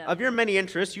it. Yeah. Of your many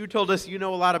interests, you told us you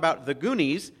know a lot about The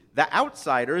Goonies, The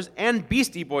Outsiders, and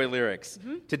Beastie Boy lyrics.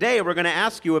 Mm-hmm. Today, we're going to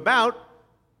ask you about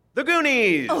The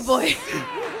Goonies. Oh, boy.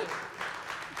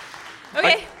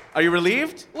 Okay. Are you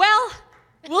relieved? Well,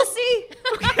 we'll see.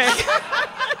 Okay.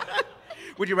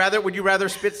 Would you rather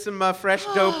spit some fresh,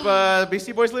 dope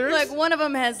Beastie Boys lyrics? Look, one of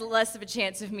them has less of a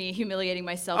chance of me humiliating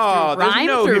myself Oh, through rhyme. there's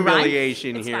no through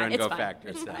humiliation rhyme. here Fine, on Go fine. Fact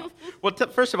Yourself. Well,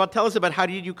 first of all, tell us about how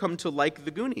did you come to like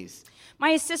The Goonies?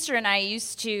 My sister and I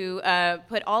used to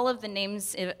put all of the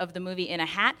names of the movie in a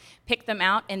hat, pick them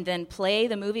out, and then play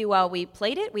the movie while we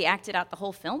played it. We acted out the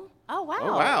whole film. Oh, wow.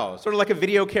 Oh, wow. Sort of like a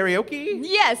video karaoke?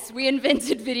 Yes, we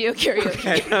invented video karaoke.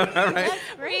 Okay, all right.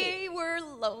 We were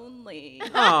lonely.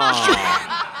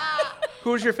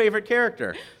 Who's your favorite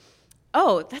character?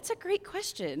 Oh, that's a great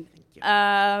question. It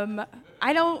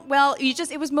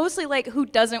was mostly like who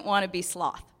doesn't want to be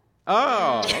sloth.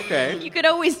 Oh, okay. You could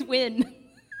always win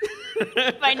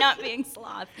by not being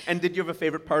sloth. And did you have a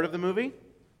favorite part of the movie?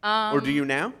 Or do you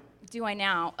now? Do I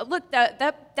now? Look,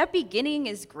 that beginning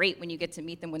is great when you get to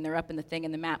meet them when they're up in the thing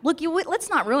in the map. Look, let's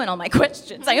not ruin all my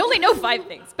questions. I only know 5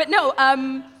 things. But no,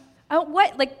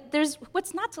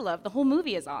 what's not to love? The whole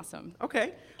movie is awesome.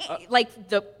 Okay.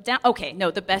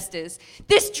 The best is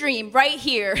this dream right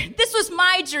here. This was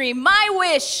my dream, my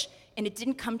wish, and it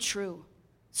didn't come true.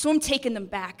 So I'm taking them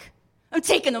back. I'm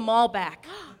taking them all back.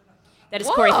 That is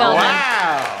Whoa. Corey Feldman.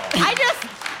 Wow.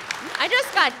 I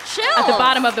just got chills. At the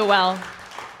bottom of the well.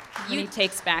 When he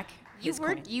takes back You his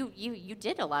coin. you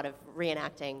did a lot of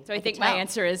reenacting. So I think my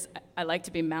answer is I like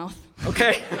to be mouth.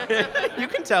 Okay. You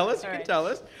can tell us.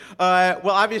 Well,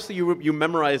 obviously, you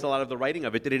memorized a lot of the writing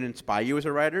of it. Did it inspire you as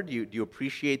a writer? Do you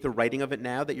appreciate the writing of it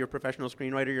now that you're a professional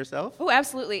screenwriter yourself? Oh,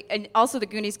 absolutely. And also The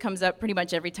Goonies comes up pretty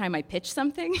much every time I pitch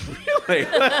something. Really?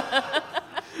 I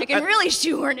can really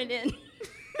shoehorn it in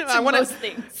to most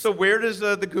things. So where does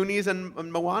The Goonies and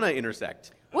Moana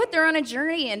intersect? What, they're on a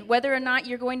journey, and whether or not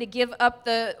you're going to give up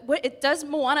does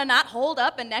Moana not hold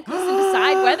up a necklace and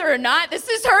decide whether or not this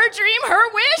is her dream,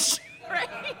 her wish? Right?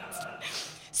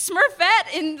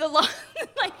 Smurfette in the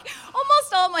like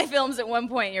almost all my films at one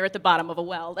point you're at the bottom of a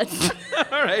well. That's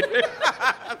All right.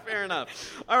 Fair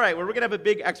enough. All right. Well, we're going to have a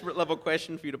big expert level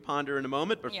question for you to ponder in a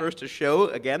moment. But first, to show,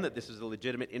 again, that this is a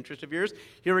legitimate interest of yours,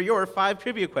 here are your 5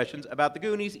 trivia questions about the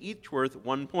Goonies, each worth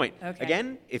 1 point. Okay.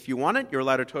 Again, if you want it, you're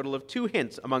allowed a total of 2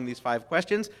 hints among these 5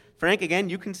 questions. Frank, again,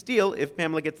 you can steal if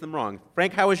Pamela gets them wrong.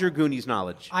 Frank, how is your Goonies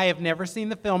knowledge? I have never seen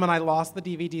the film, and I lost the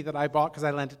DVD that I bought because I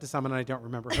lent it to someone and I don't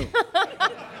remember who.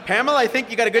 Pamela, I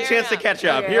think you got a good chance to catch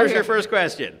up. Here's your first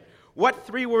question. What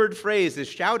 3-word phrase is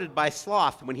shouted by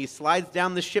Sloth when he slides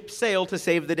down the ship's sail to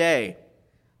save the day?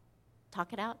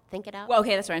 Talk it out, think it out. well,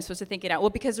 okay, that's right. I'm supposed to think it out. Well,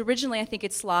 because originally I think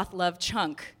it's Sloth Love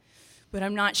Chunk, but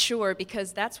I'm not sure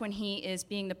because that's when he is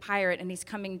being the pirate and he's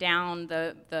coming down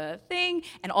the thing,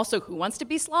 and also who wants to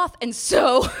be Sloth? And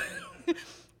so, like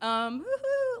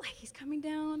he's coming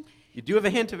down. You do have a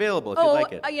hint available if you'd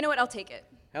like it. You know what? I'll take it.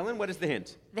 Helen, what is the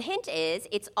hint? The hint is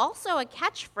it's also a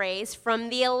catchphrase from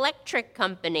the electric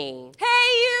company. Hey,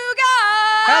 you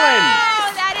guys! Helen!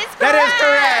 Oh, that is correct. That is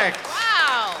correct.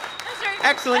 Wow. That's right.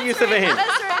 Excellent That's use of a right. hint.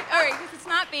 That's right. All right. It's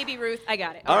not Baby Ruth. I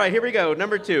got it. All right, here we go.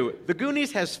 Number 2. The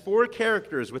Goonies has 4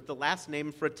 characters with the last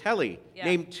name Fratelli. Yeah.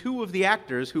 Name 2 of the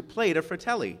actors who played a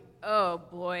Fratelli. Oh,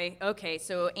 boy. Okay,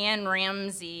 so Anne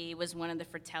Ramsey was one of the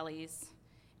Fratellis.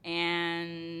 And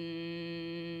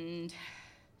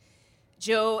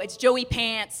it's Joey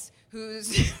Pants,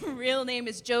 whose real name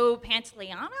is Joe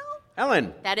Pantoliano?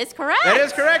 Helen. That is correct. That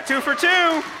is correct. 2 for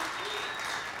 2.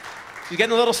 She's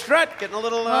getting a little strut, getting a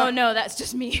little... Oh, no, that's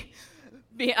just me.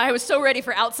 I was so ready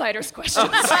for outsiders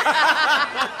questions.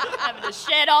 Having to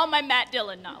shed all my Matt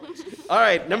Dillon knowledge. All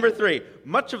right, number 3.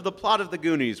 Much of the plot of the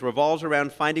Goonies revolves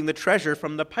around finding the treasure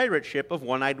from the pirate ship of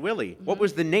One-Eyed Willie. What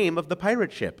was the name of the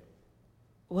pirate ship?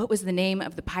 What was the name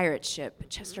of the pirate ship?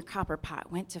 Chester Copperpot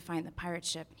went to find the pirate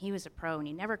ship. He was a pro, and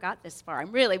he never got this far.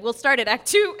 We'll start at Act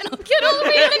 2, and I'll get all the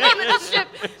way to the name of the ship.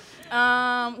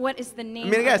 What is the name? I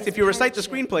mean, I guess of if you recite the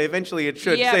screenplay, eventually it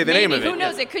should say the maybe. name of it. Who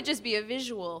knows? It could just be a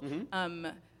visual.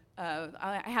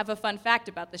 I have a fun fact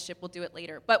about the ship. We'll do it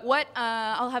later. But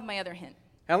I'll have my other hint.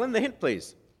 Helen, the hint,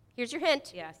 please. Here's your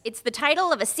hint. Yes. It's the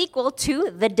title of a sequel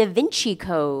to The Da Vinci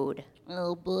Code.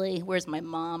 Oh, boy. Where's my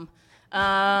mom?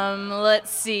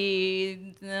 Let's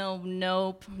see.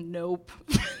 Nope.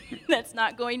 That's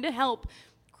not going to help.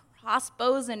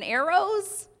 Crossbows and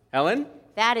arrows? Helen?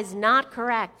 That is not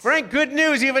correct. Frank, good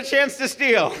news. You have a chance to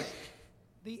steal.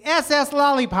 The SS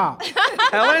Lollipop.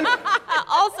 Helen?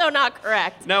 Also not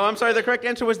correct. No, I'm sorry. The correct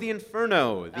answer was the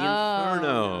Inferno. The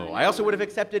Inferno. I also would have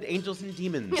accepted Angels and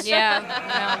Demons.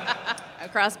 Yeah.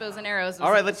 Crossbows and arrows.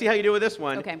 All right, let's see how you do with this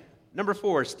one. Okay. Number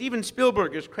 4, Steven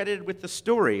Spielberg is credited with the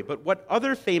story, but what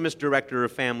other famous director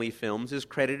of family films is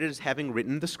credited as having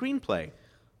written the screenplay?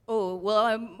 Oh,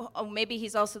 well, maybe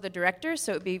he's also the director,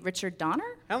 so it would be Richard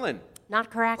Donner? Helen?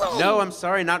 Not correct. No, I'm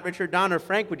sorry, not Richard Donner.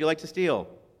 Frank, would you like to steal?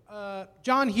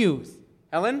 John Hughes.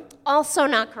 Helen? Also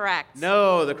not correct.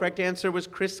 No, the correct answer was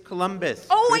Chris Columbus.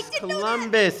 Oh, Chris I didn't know that.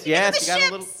 Columbus. Yes, the you got a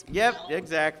ships. little. Yep,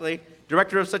 exactly.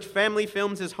 Director of such family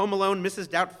films as Home Alone, Mrs.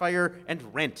 Doubtfire,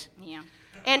 and Rent. Yeah.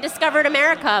 And discovered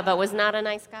America, but was not a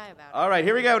nice guy about it. All right,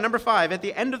 here we go. Number 5. At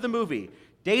the end of the movie,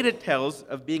 Data tells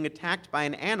of being attacked by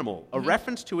an animal, a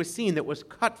reference to a scene that was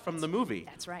cut from the movie.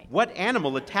 That's right. What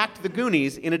animal attacked the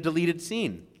Goonies in a deleted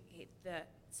scene?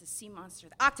 It's a sea monster.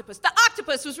 The octopus. The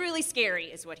octopus was really scary,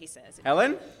 is what he says.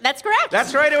 Helen? That's correct.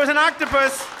 That's right, it was an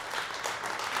octopus.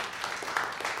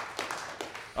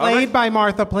 Played by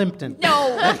Martha Plimpton.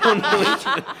 No.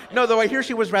 No, though I hear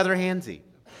she was rather handsy.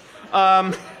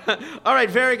 All right,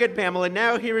 very good, Pamela.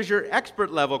 Now here is your expert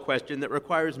level question that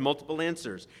requires multiple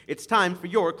answers. It's time for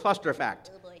your cluster fact.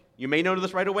 Oh, boy. You may know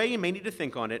this right away. You may need to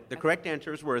think on it. The correct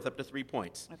answer is worth up to 3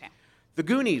 points. Okay. The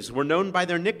Goonies were known by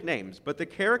their nicknames, but the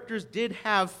characters did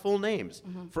have full names.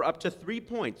 For up to 3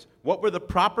 points, what were the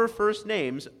proper first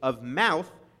names of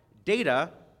Mouth,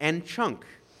 Data, and Chunk?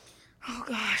 Oh,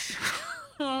 gosh.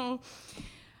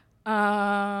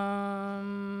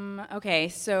 Okay,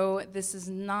 so this is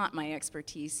not my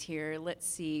expertise here. Let's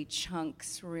see,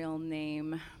 Chunk's real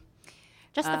name.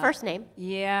 Just the first name.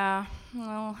 Yeah,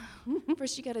 well,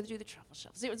 first you gotta do the truffle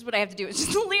shells. It's what I have to do. It's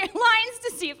just lines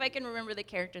to see if I can remember the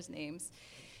characters' names.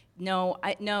 No,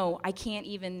 I can't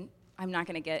even, I'm not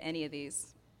gonna get any of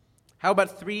these. How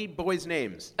about 3 boys'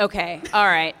 names? Okay, all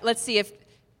right, let's see if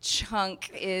Chunk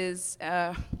is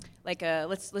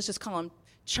let's just call him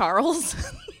Charles.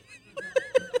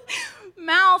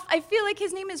 Mouth, I feel like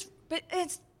his name is, but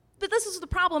this is the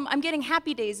problem. I'm getting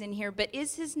Happy Days in here, but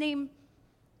is his name,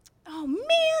 oh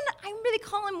man, I really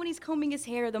call him when he's combing his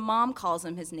hair. The mom calls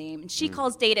him his name, and she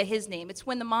calls Data his name. It's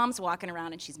when the mom's walking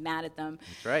around and she's mad at them.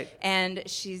 That's right. And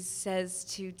she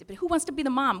says but who wants to be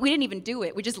the mom? We didn't even do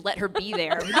it. We just let her be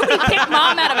there. Nobody picked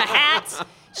mom out of a hat.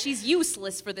 She's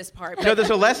useless for this part. You know, there's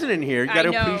a lesson in here. You got I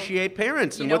to know. appreciate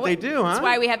parents and You know what they do, huh? That's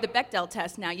why we have the Bechdel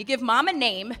test now. You give mom a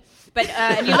name, but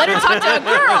and you let her talk to a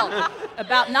girl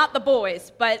about not the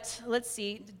boys. But let's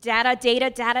see, Data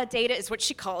is what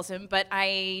she calls him, but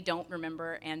I don't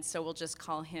remember, and so we'll just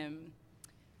call him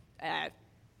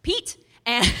Pete,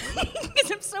 and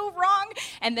because I'm so wrong.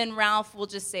 And then Ralph, we'll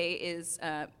just say is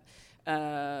Matt. All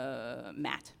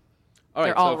right,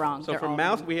 They're all wrong. So They're for all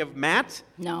Mouth, wrong. we have Matt.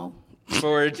 No.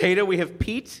 For Data, we have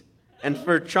Pete. And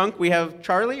for Chunk, we have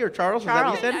Charlie or Charles. Is that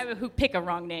what you said? Who pick a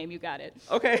wrong name? You got it.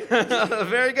 Okay,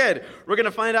 very good. We're going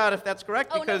to find out if that's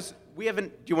correct Oh, no. because we haven't.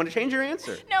 Do you want to change your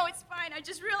answer? No, it's fine. I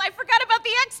just realized I forgot about the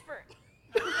expert.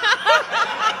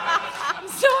 I'm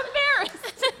so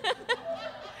embarrassed.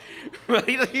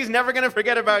 Well, he's never going to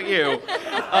forget about you.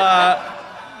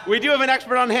 We do have an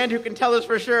expert on hand who can tell us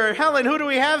for sure. Helen, who do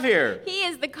we have here? He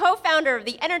is the co-founder of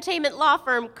the entertainment law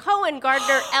firm Cohen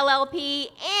Gardner LLP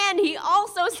And he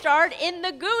also starred in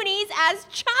The Goonies as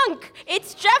Chunk.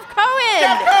 It's Jeff Cohen.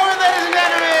 Jeff Cohen, ladies and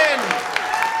gentlemen.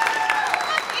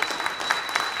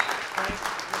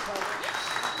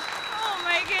 Oh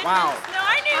my goodness. Wow. No,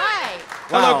 I knew. Hi.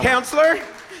 Hello, Wow. counselor.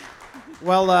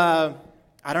 Well,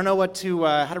 I don't know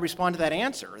how to respond to that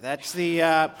answer. That's the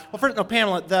well. First, no,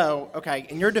 Pamela. Though, okay.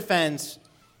 In your defense,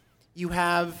 you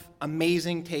have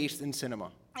amazing taste in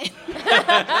cinema.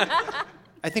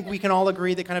 I think we can all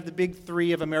agree that kind of the big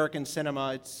three of American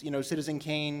cinema. It's Citizen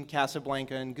Kane,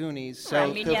 Casablanca, and Goonies. So,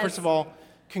 I mean, yes. First of all,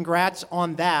 congrats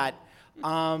on that.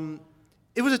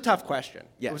 It was a tough question.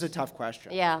 Yes. It was a tough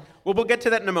question. Yeah. Well, we'll get to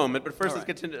that in a moment, but first All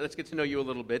let's get to know you a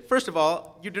little bit. First of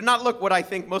all, you do not look what I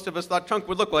think most of us thought Chunk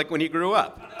would look like when he grew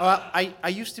up. I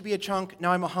used to be a chunk.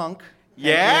 Now I'm a hunk.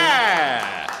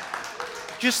 Yeah.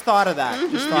 Just thought of that.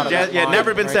 Just thought of that. Yeah, line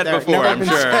never been right said there. before, Never I'm been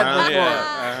sure. said before.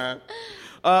 Yeah.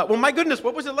 Well, my goodness,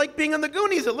 what was it like being on The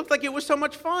Goonies? It looked like it was so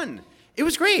much fun. It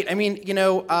was great. I mean,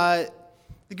 The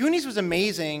Goonies was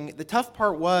amazing. The tough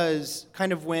part was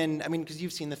kind of because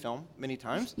you've seen the film many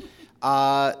times.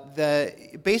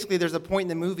 Basically, there's a point in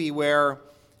the movie where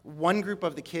one group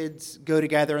of the kids go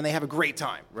together and they have a great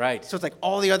time. Right. So it's like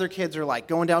all the other kids are like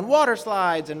going down water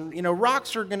slides and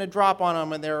rocks are going to drop on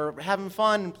them and they're having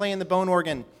fun and playing the bone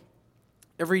organ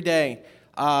every day.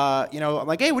 I'm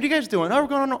like, hey, what are you guys doing? Oh, we're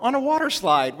going on a water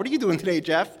slide. What are you doing today,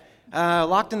 Jeff?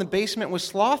 Locked in the basement with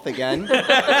Sloth again.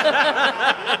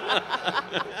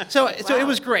 So it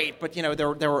was great, but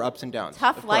there were ups and downs.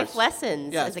 Tough of life course.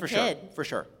 lessons Yeah, as a for kid. Sure, for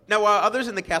sure. Now, others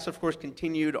in the cast, of course,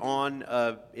 continued on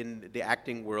in the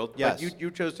acting world. Yes. But you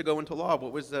chose to go into law.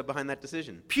 What was behind that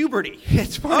decision? Puberty.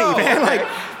 It's funny, man. Like,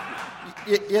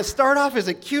 you start off as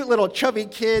a cute little chubby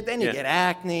kid, then you get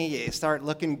acne, you start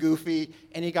looking goofy,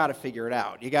 and you got to figure it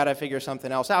out. You got to figure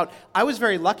something else out. I was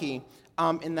very lucky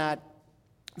in that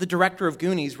the director of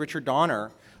Goonies, Richard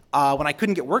Donner, when I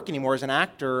couldn't get work anymore as an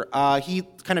actor, he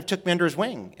kind of took me under his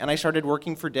wing, and I started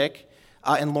working for Dick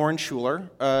and Lauren Schuler,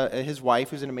 his wife,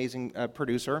 who's an amazing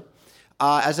producer,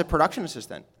 as a production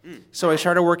assistant. So I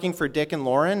started working for Dick and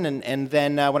Lauren, and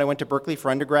then when I went to Berkeley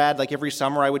for undergrad, like every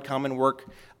summer I would come and work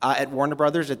at Warner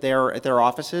Brothers at their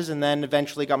offices, and then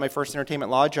eventually got my first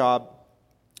entertainment law job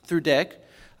through Dick.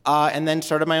 And then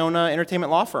started my own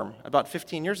entertainment law firm about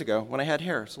 15 years ago when I had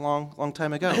hair. It's a long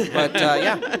time ago. But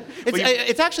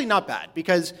it's actually not bad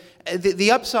because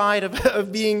the upside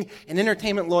of being an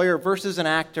entertainment lawyer versus an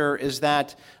actor is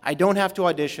that I don't have to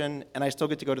audition and I still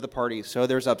get to go to the parties. So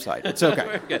there's upside. It's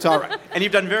okay. It's all right. And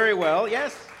you've done very well,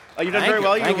 yes. You've done very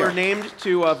well. You were named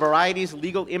to Variety's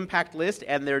Legal Impact List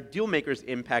and their Dealmakers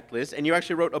Impact List. And you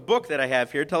actually wrote a book that I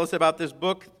have here. Tell us about this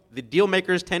book, The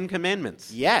Dealmakers 10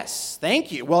 Commandments. Yes,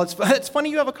 thank you. Well, it's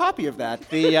funny you have a copy of that.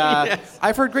 Yes.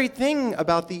 I've heard great thing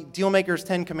about the Dealmakers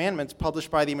 10 Commandments published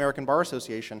by the American Bar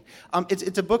Association.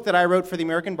 It's a book that I wrote for the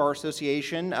American Bar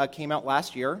Association, came out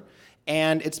last year,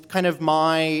 and it's kind of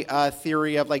my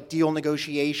theory of like deal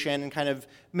negotiation and kind of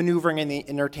maneuvering in the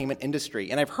entertainment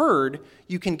industry. And I've heard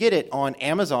you can get it on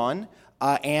Amazon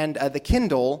and the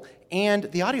Kindle and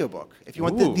the audiobook. If you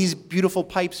want these beautiful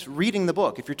pipes reading the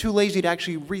book. If you're too lazy to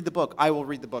actually read the book, I will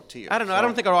read the book to you. I don't know. I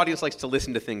don't think our audience likes to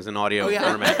listen to things in audio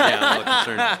format. Yeah, I'm a little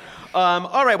concerned.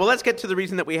 All right, well, let's get to the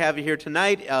reason that we have you here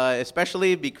tonight,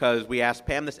 especially because we asked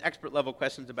Pam this expert-level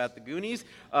questions about the Goonies.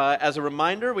 As a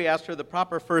reminder, we asked her the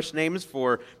proper first names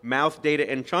for Mouth,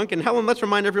 Data, and Chunk. And Helen, let's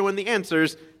remind everyone the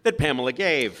answers that Pamela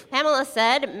gave. Pamela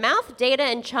said Mouth, Data,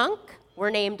 and Chunk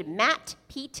were named Matt,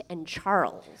 Pete, and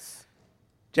Charles.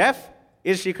 Jeff,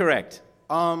 is she correct?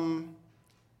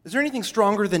 Is there anything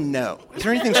stronger than no? Is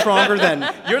there anything stronger than...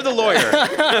 You're the lawyer.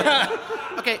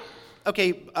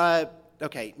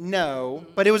 Okay, no,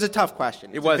 but it was a tough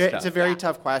question. It was tough. It's a very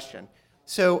tough question.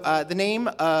 So the name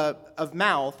of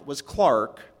Mouth was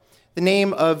Clark, the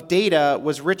name of Data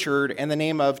was Richard, and the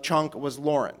name of Chunk was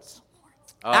Lawrence.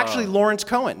 Actually, Lawrence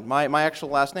Cohen, my actual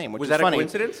last name, which Was is that funny. a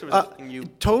coincidence? Or was that something you...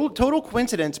 Total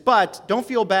coincidence, but don't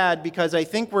feel bad because I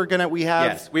think we have...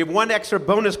 Yes, we have one extra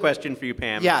bonus question for you,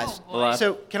 Pam. Yes.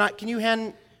 So can you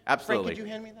hand... Absolutely. Frank, could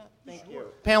you hand me that? Thank you.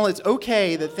 Pamela, it's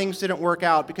okay that things didn't work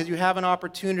out because you have an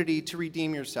opportunity to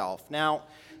redeem yourself. Now,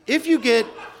 if you get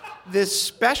this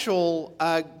special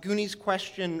Goonies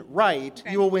question right,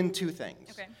 you will win two things.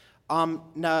 Okay.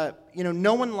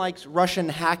 No one likes Russian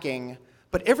hacking,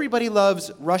 but everybody loves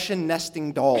Russian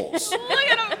nesting dolls.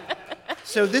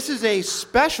 So this is a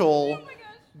special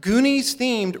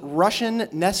Goonies-themed Russian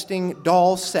nesting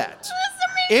doll set.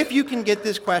 If you can get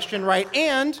this question right,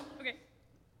 and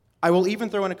I will even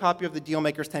throw in a copy of the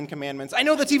Dealmakers 10 Commandments. I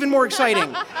know that's even more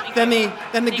exciting than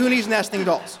the Goonies nesting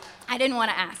dolls. I didn't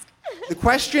want to ask. The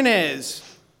question is,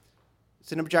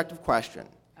 it's an objective question.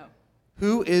 Oh.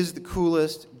 Who is the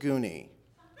coolest Goonie?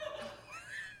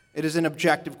 It is an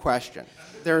objective question.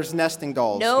 There's nesting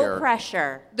dolls here. No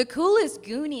pressure. The coolest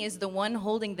Goonie is the one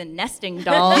holding the nesting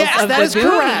dolls Yes, of that the is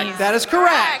Goonies. correct. That is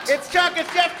correct. It's Chuck,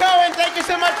 it's Jeff Cohen. Thank you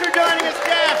so much for joining us,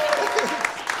 Jeff.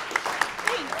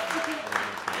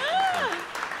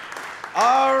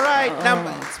 All right.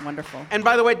 Now, It's wonderful. and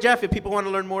by the way, Jeff, if people want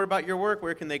to learn more about your work,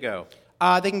 where can they go?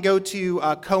 They can go to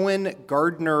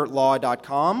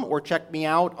CohenGardnerLaw.com or check me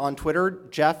out on Twitter,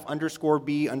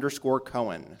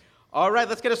 Jeff_B_Cohen. All right,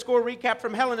 let's get a score recap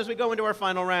from Helen as we go into our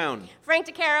final round. Frank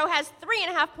DeCaro has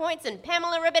 3.5 points, and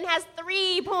Pamela Ribon has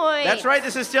 3 points. That's right,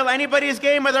 this is still anybody's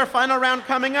game with our final round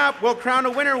coming up. We'll crown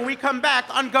a winner when we come back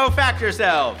on Go Fact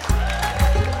Yourself.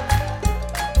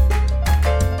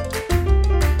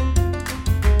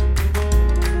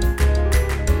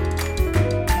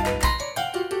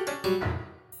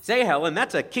 Say, Helen,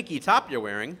 that's a kicky top you're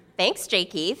wearing. Thanks, J.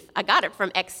 Keith. I got it from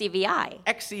XCVI.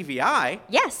 XCVI?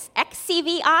 Yes,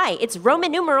 XCVI. It's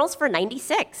Roman numerals for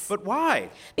 96. But why?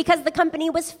 Because the company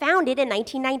was founded in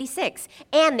 1996,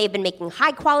 and they've been making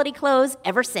high-quality clothes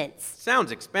ever since.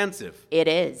 Sounds expensive. It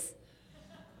is.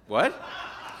 What?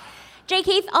 J.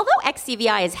 Keith, although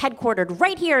XCVI is headquartered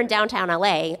right here in downtown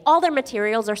LA, all their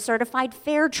materials are certified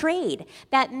fair trade.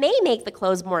 That may make the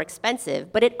clothes more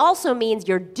expensive, but it also means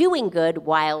you're doing good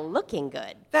while looking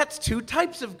good. That's 2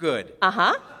 types of good.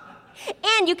 Uh-huh.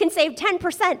 And you can save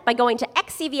 10% by going to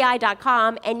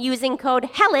xcvi.com and using code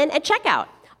HELEN at checkout.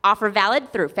 Offer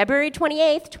valid through February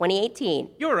 28th,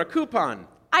 2018. You're a coupon.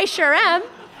 I sure am.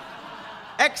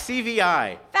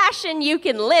 XCVI. Fashion you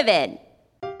can live in.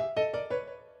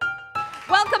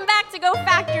 Welcome back to Go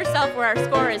Fact Yourself, where our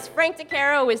score is Frank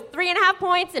DeCaro with 3.5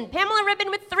 points and Pamela Ribon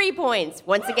with 3 points.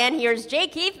 Once again, here's J.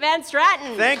 Keith Van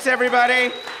Straten. Thanks,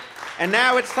 everybody. And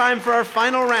now it's time for our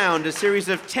final round, a series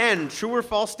of 10 true or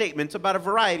false statements about a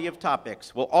variety of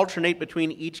topics. We'll alternate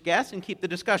between each guest and keep the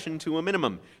discussion to a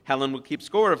minimum. Helen will keep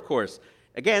score, of course.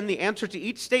 Again, the answer to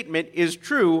each statement is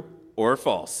true or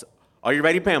false. Are you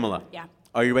ready, Pamela? Yeah.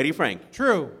 Are you ready, Frank?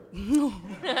 True.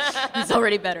 It's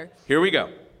already better. Here we go.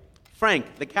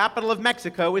 Frank, the capital of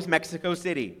Mexico is Mexico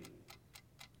City.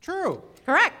 True.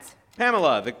 Correct.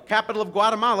 Pamela, the capital of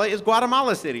Guatemala is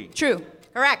Guatemala City. True.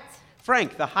 Correct.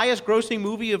 Frank, the highest grossing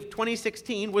movie of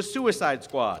 2016 was Suicide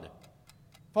Squad.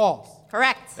 False.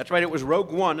 Correct. That's right, it was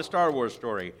Rogue One, a Star Wars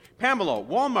story. Pamela,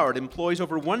 Walmart employs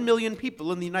over 1 million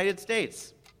people in the United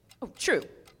States. Oh, true.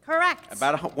 Correct.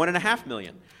 About 1.5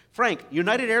 million. Frank,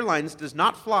 United Airlines does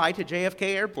not fly to JFK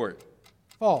Airport.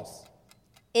 False.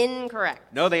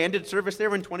 Incorrect. No, they ended service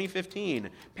there in 2015.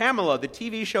 Pamela, the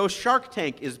TV show Shark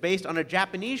Tank is based on a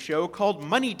Japanese show called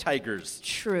Money Tigers.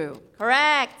 True.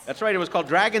 Correct. That's right, it was called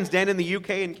Dragon's Den in the UK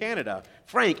and Canada.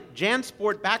 Frank, Jan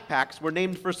Sport backpacks were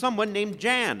named for someone named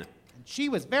Jan. She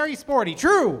was very sporty.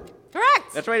 True.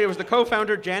 Correct. That's right, it was the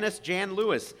co-founder Janice Jan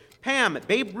Lewis. Pam,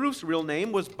 Babe Ruth's real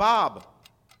name was Bob.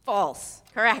 False.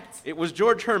 Correct. It was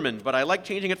George Herman, but I like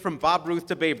changing it from Bob Ruth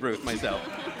to Babe Ruth myself.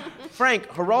 Frank,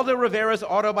 Geraldo Rivera's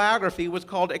autobiography was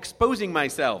called Exposing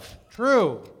Myself.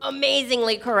 True.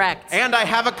 Amazingly correct. And I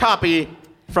have a copy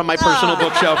from my personal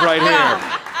bookshelf right here.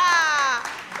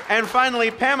 And finally,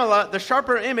 Pamela, the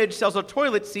Sharper Image sells a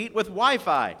toilet seat with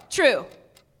Wi-Fi. True.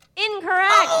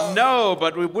 Incorrect. No,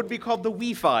 but it would be called the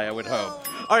Wi-Fi, I would hope.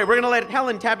 All right, we're going to let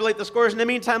Helen tabulate the scores. In the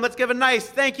meantime, let's give a nice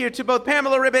thank you to both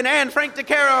Pamela Ribon and Frank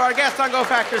DeCaro, our guests on Go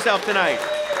Fact Yourself tonight.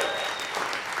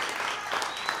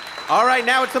 All right,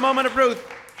 now it's the moment of truth.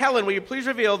 Helen, will you please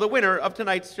reveal the winner of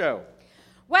tonight's show?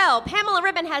 Well, Pamela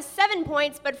Ribon has 7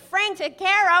 points, but Frank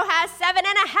DeCaro has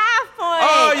 7.5 points.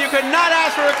 Oh, you could not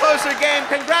ask for a closer game.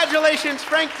 Congratulations,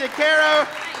 Frank DeCaro.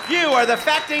 You are the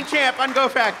facting champ on Go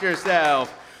Fact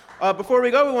Yourself. Before we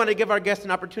go, we want to give our guests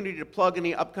an opportunity to plug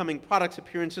any upcoming products,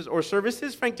 appearances, or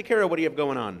services. Frank DeCaro, what do you have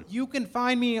going on? You can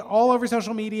find me all over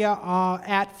social media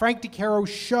at Frank DeCaro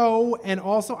Show, and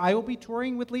also I will be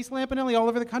touring with Lisa Lampanelli all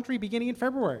over the country beginning in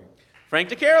February. Frank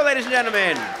DeCaro, ladies and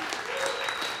gentlemen.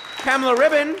 Pamela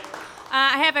Ribon.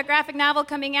 I have a graphic novel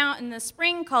coming out in the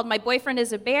spring called My Boyfriend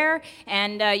is a Bear,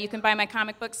 and you can buy my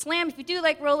comic book Slam if you do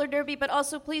like roller derby, but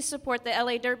also please support the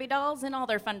LA Derby Dolls and all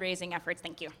their fundraising efforts.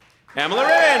 Thank you. Pamela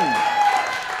Ribon.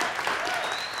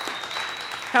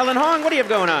 Helen Hong, what do you have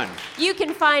going on? You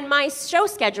can find my show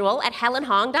schedule at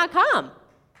helenhong.com.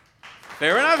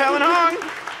 Fair enough, Helen Hong.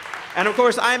 And of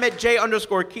course, I'm at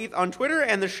J_Keith on Twitter,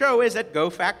 and the show is at Go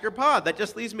Factor Pod. That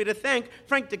just leaves me to thank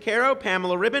Frank DeCaro,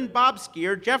 Pamela Ribon, Bob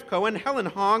Skier, Jeff Cohen, Helen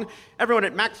Hong, everyone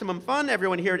at Maximum Fun,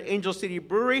 everyone here at Angel City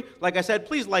Brewery. Like I said,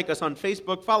 please like us on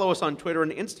Facebook, follow us on Twitter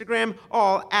and Instagram,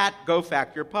 all at Go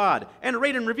Factor Pod, and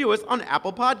rate and review us on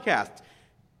Apple Podcasts.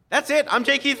 That's it. I'm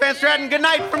J. Keith Van Stratton. Good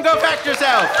night from Go Fact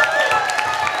Yourself.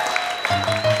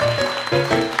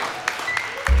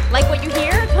 Like what you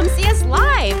hear? Come see us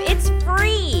live. It's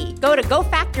free. Go to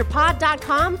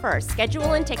gofactorpod.com for our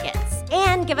schedule and tickets.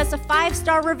 And give us a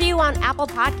 5-star review on Apple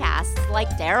Podcasts like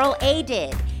Daryl A.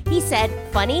 did. He said,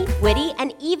 funny, witty,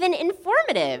 and even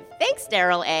informative. Thanks,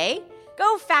 Daryl A.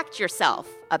 Go Fact Yourself,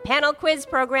 a panel quiz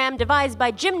program devised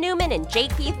by Jim Newman and J.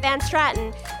 Keith Van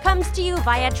Stratton, comes to you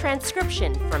via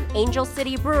transcription from Angel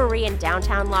City Brewery in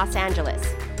downtown Los Angeles.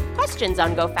 Questions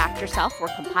on Go Fact Yourself were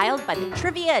compiled by the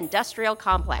Trivia Industrial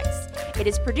Complex. It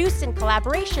is produced in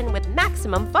collaboration with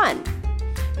Maximum Fun.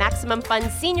 Maximum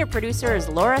Fun's senior producer is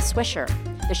Laura Swisher.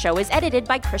 The show is edited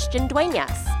by Christian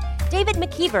Dueñas. David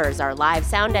McKeever is our live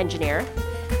sound engineer.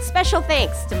 Special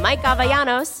thanks to Mike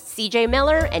Avellanos, CJ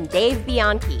Miller, and Dave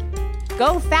Bianchi.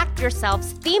 Go Fact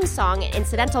Yourself's theme song and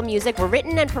incidental music were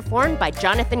written and performed by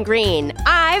Jonathan Green.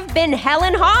 I've been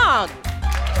Helen Hogg.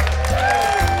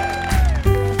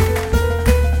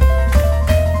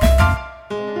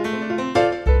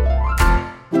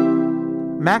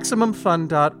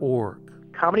 MaximumFun.org.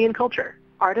 Comedy and culture.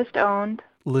 Artist owned.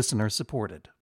 Listener supported.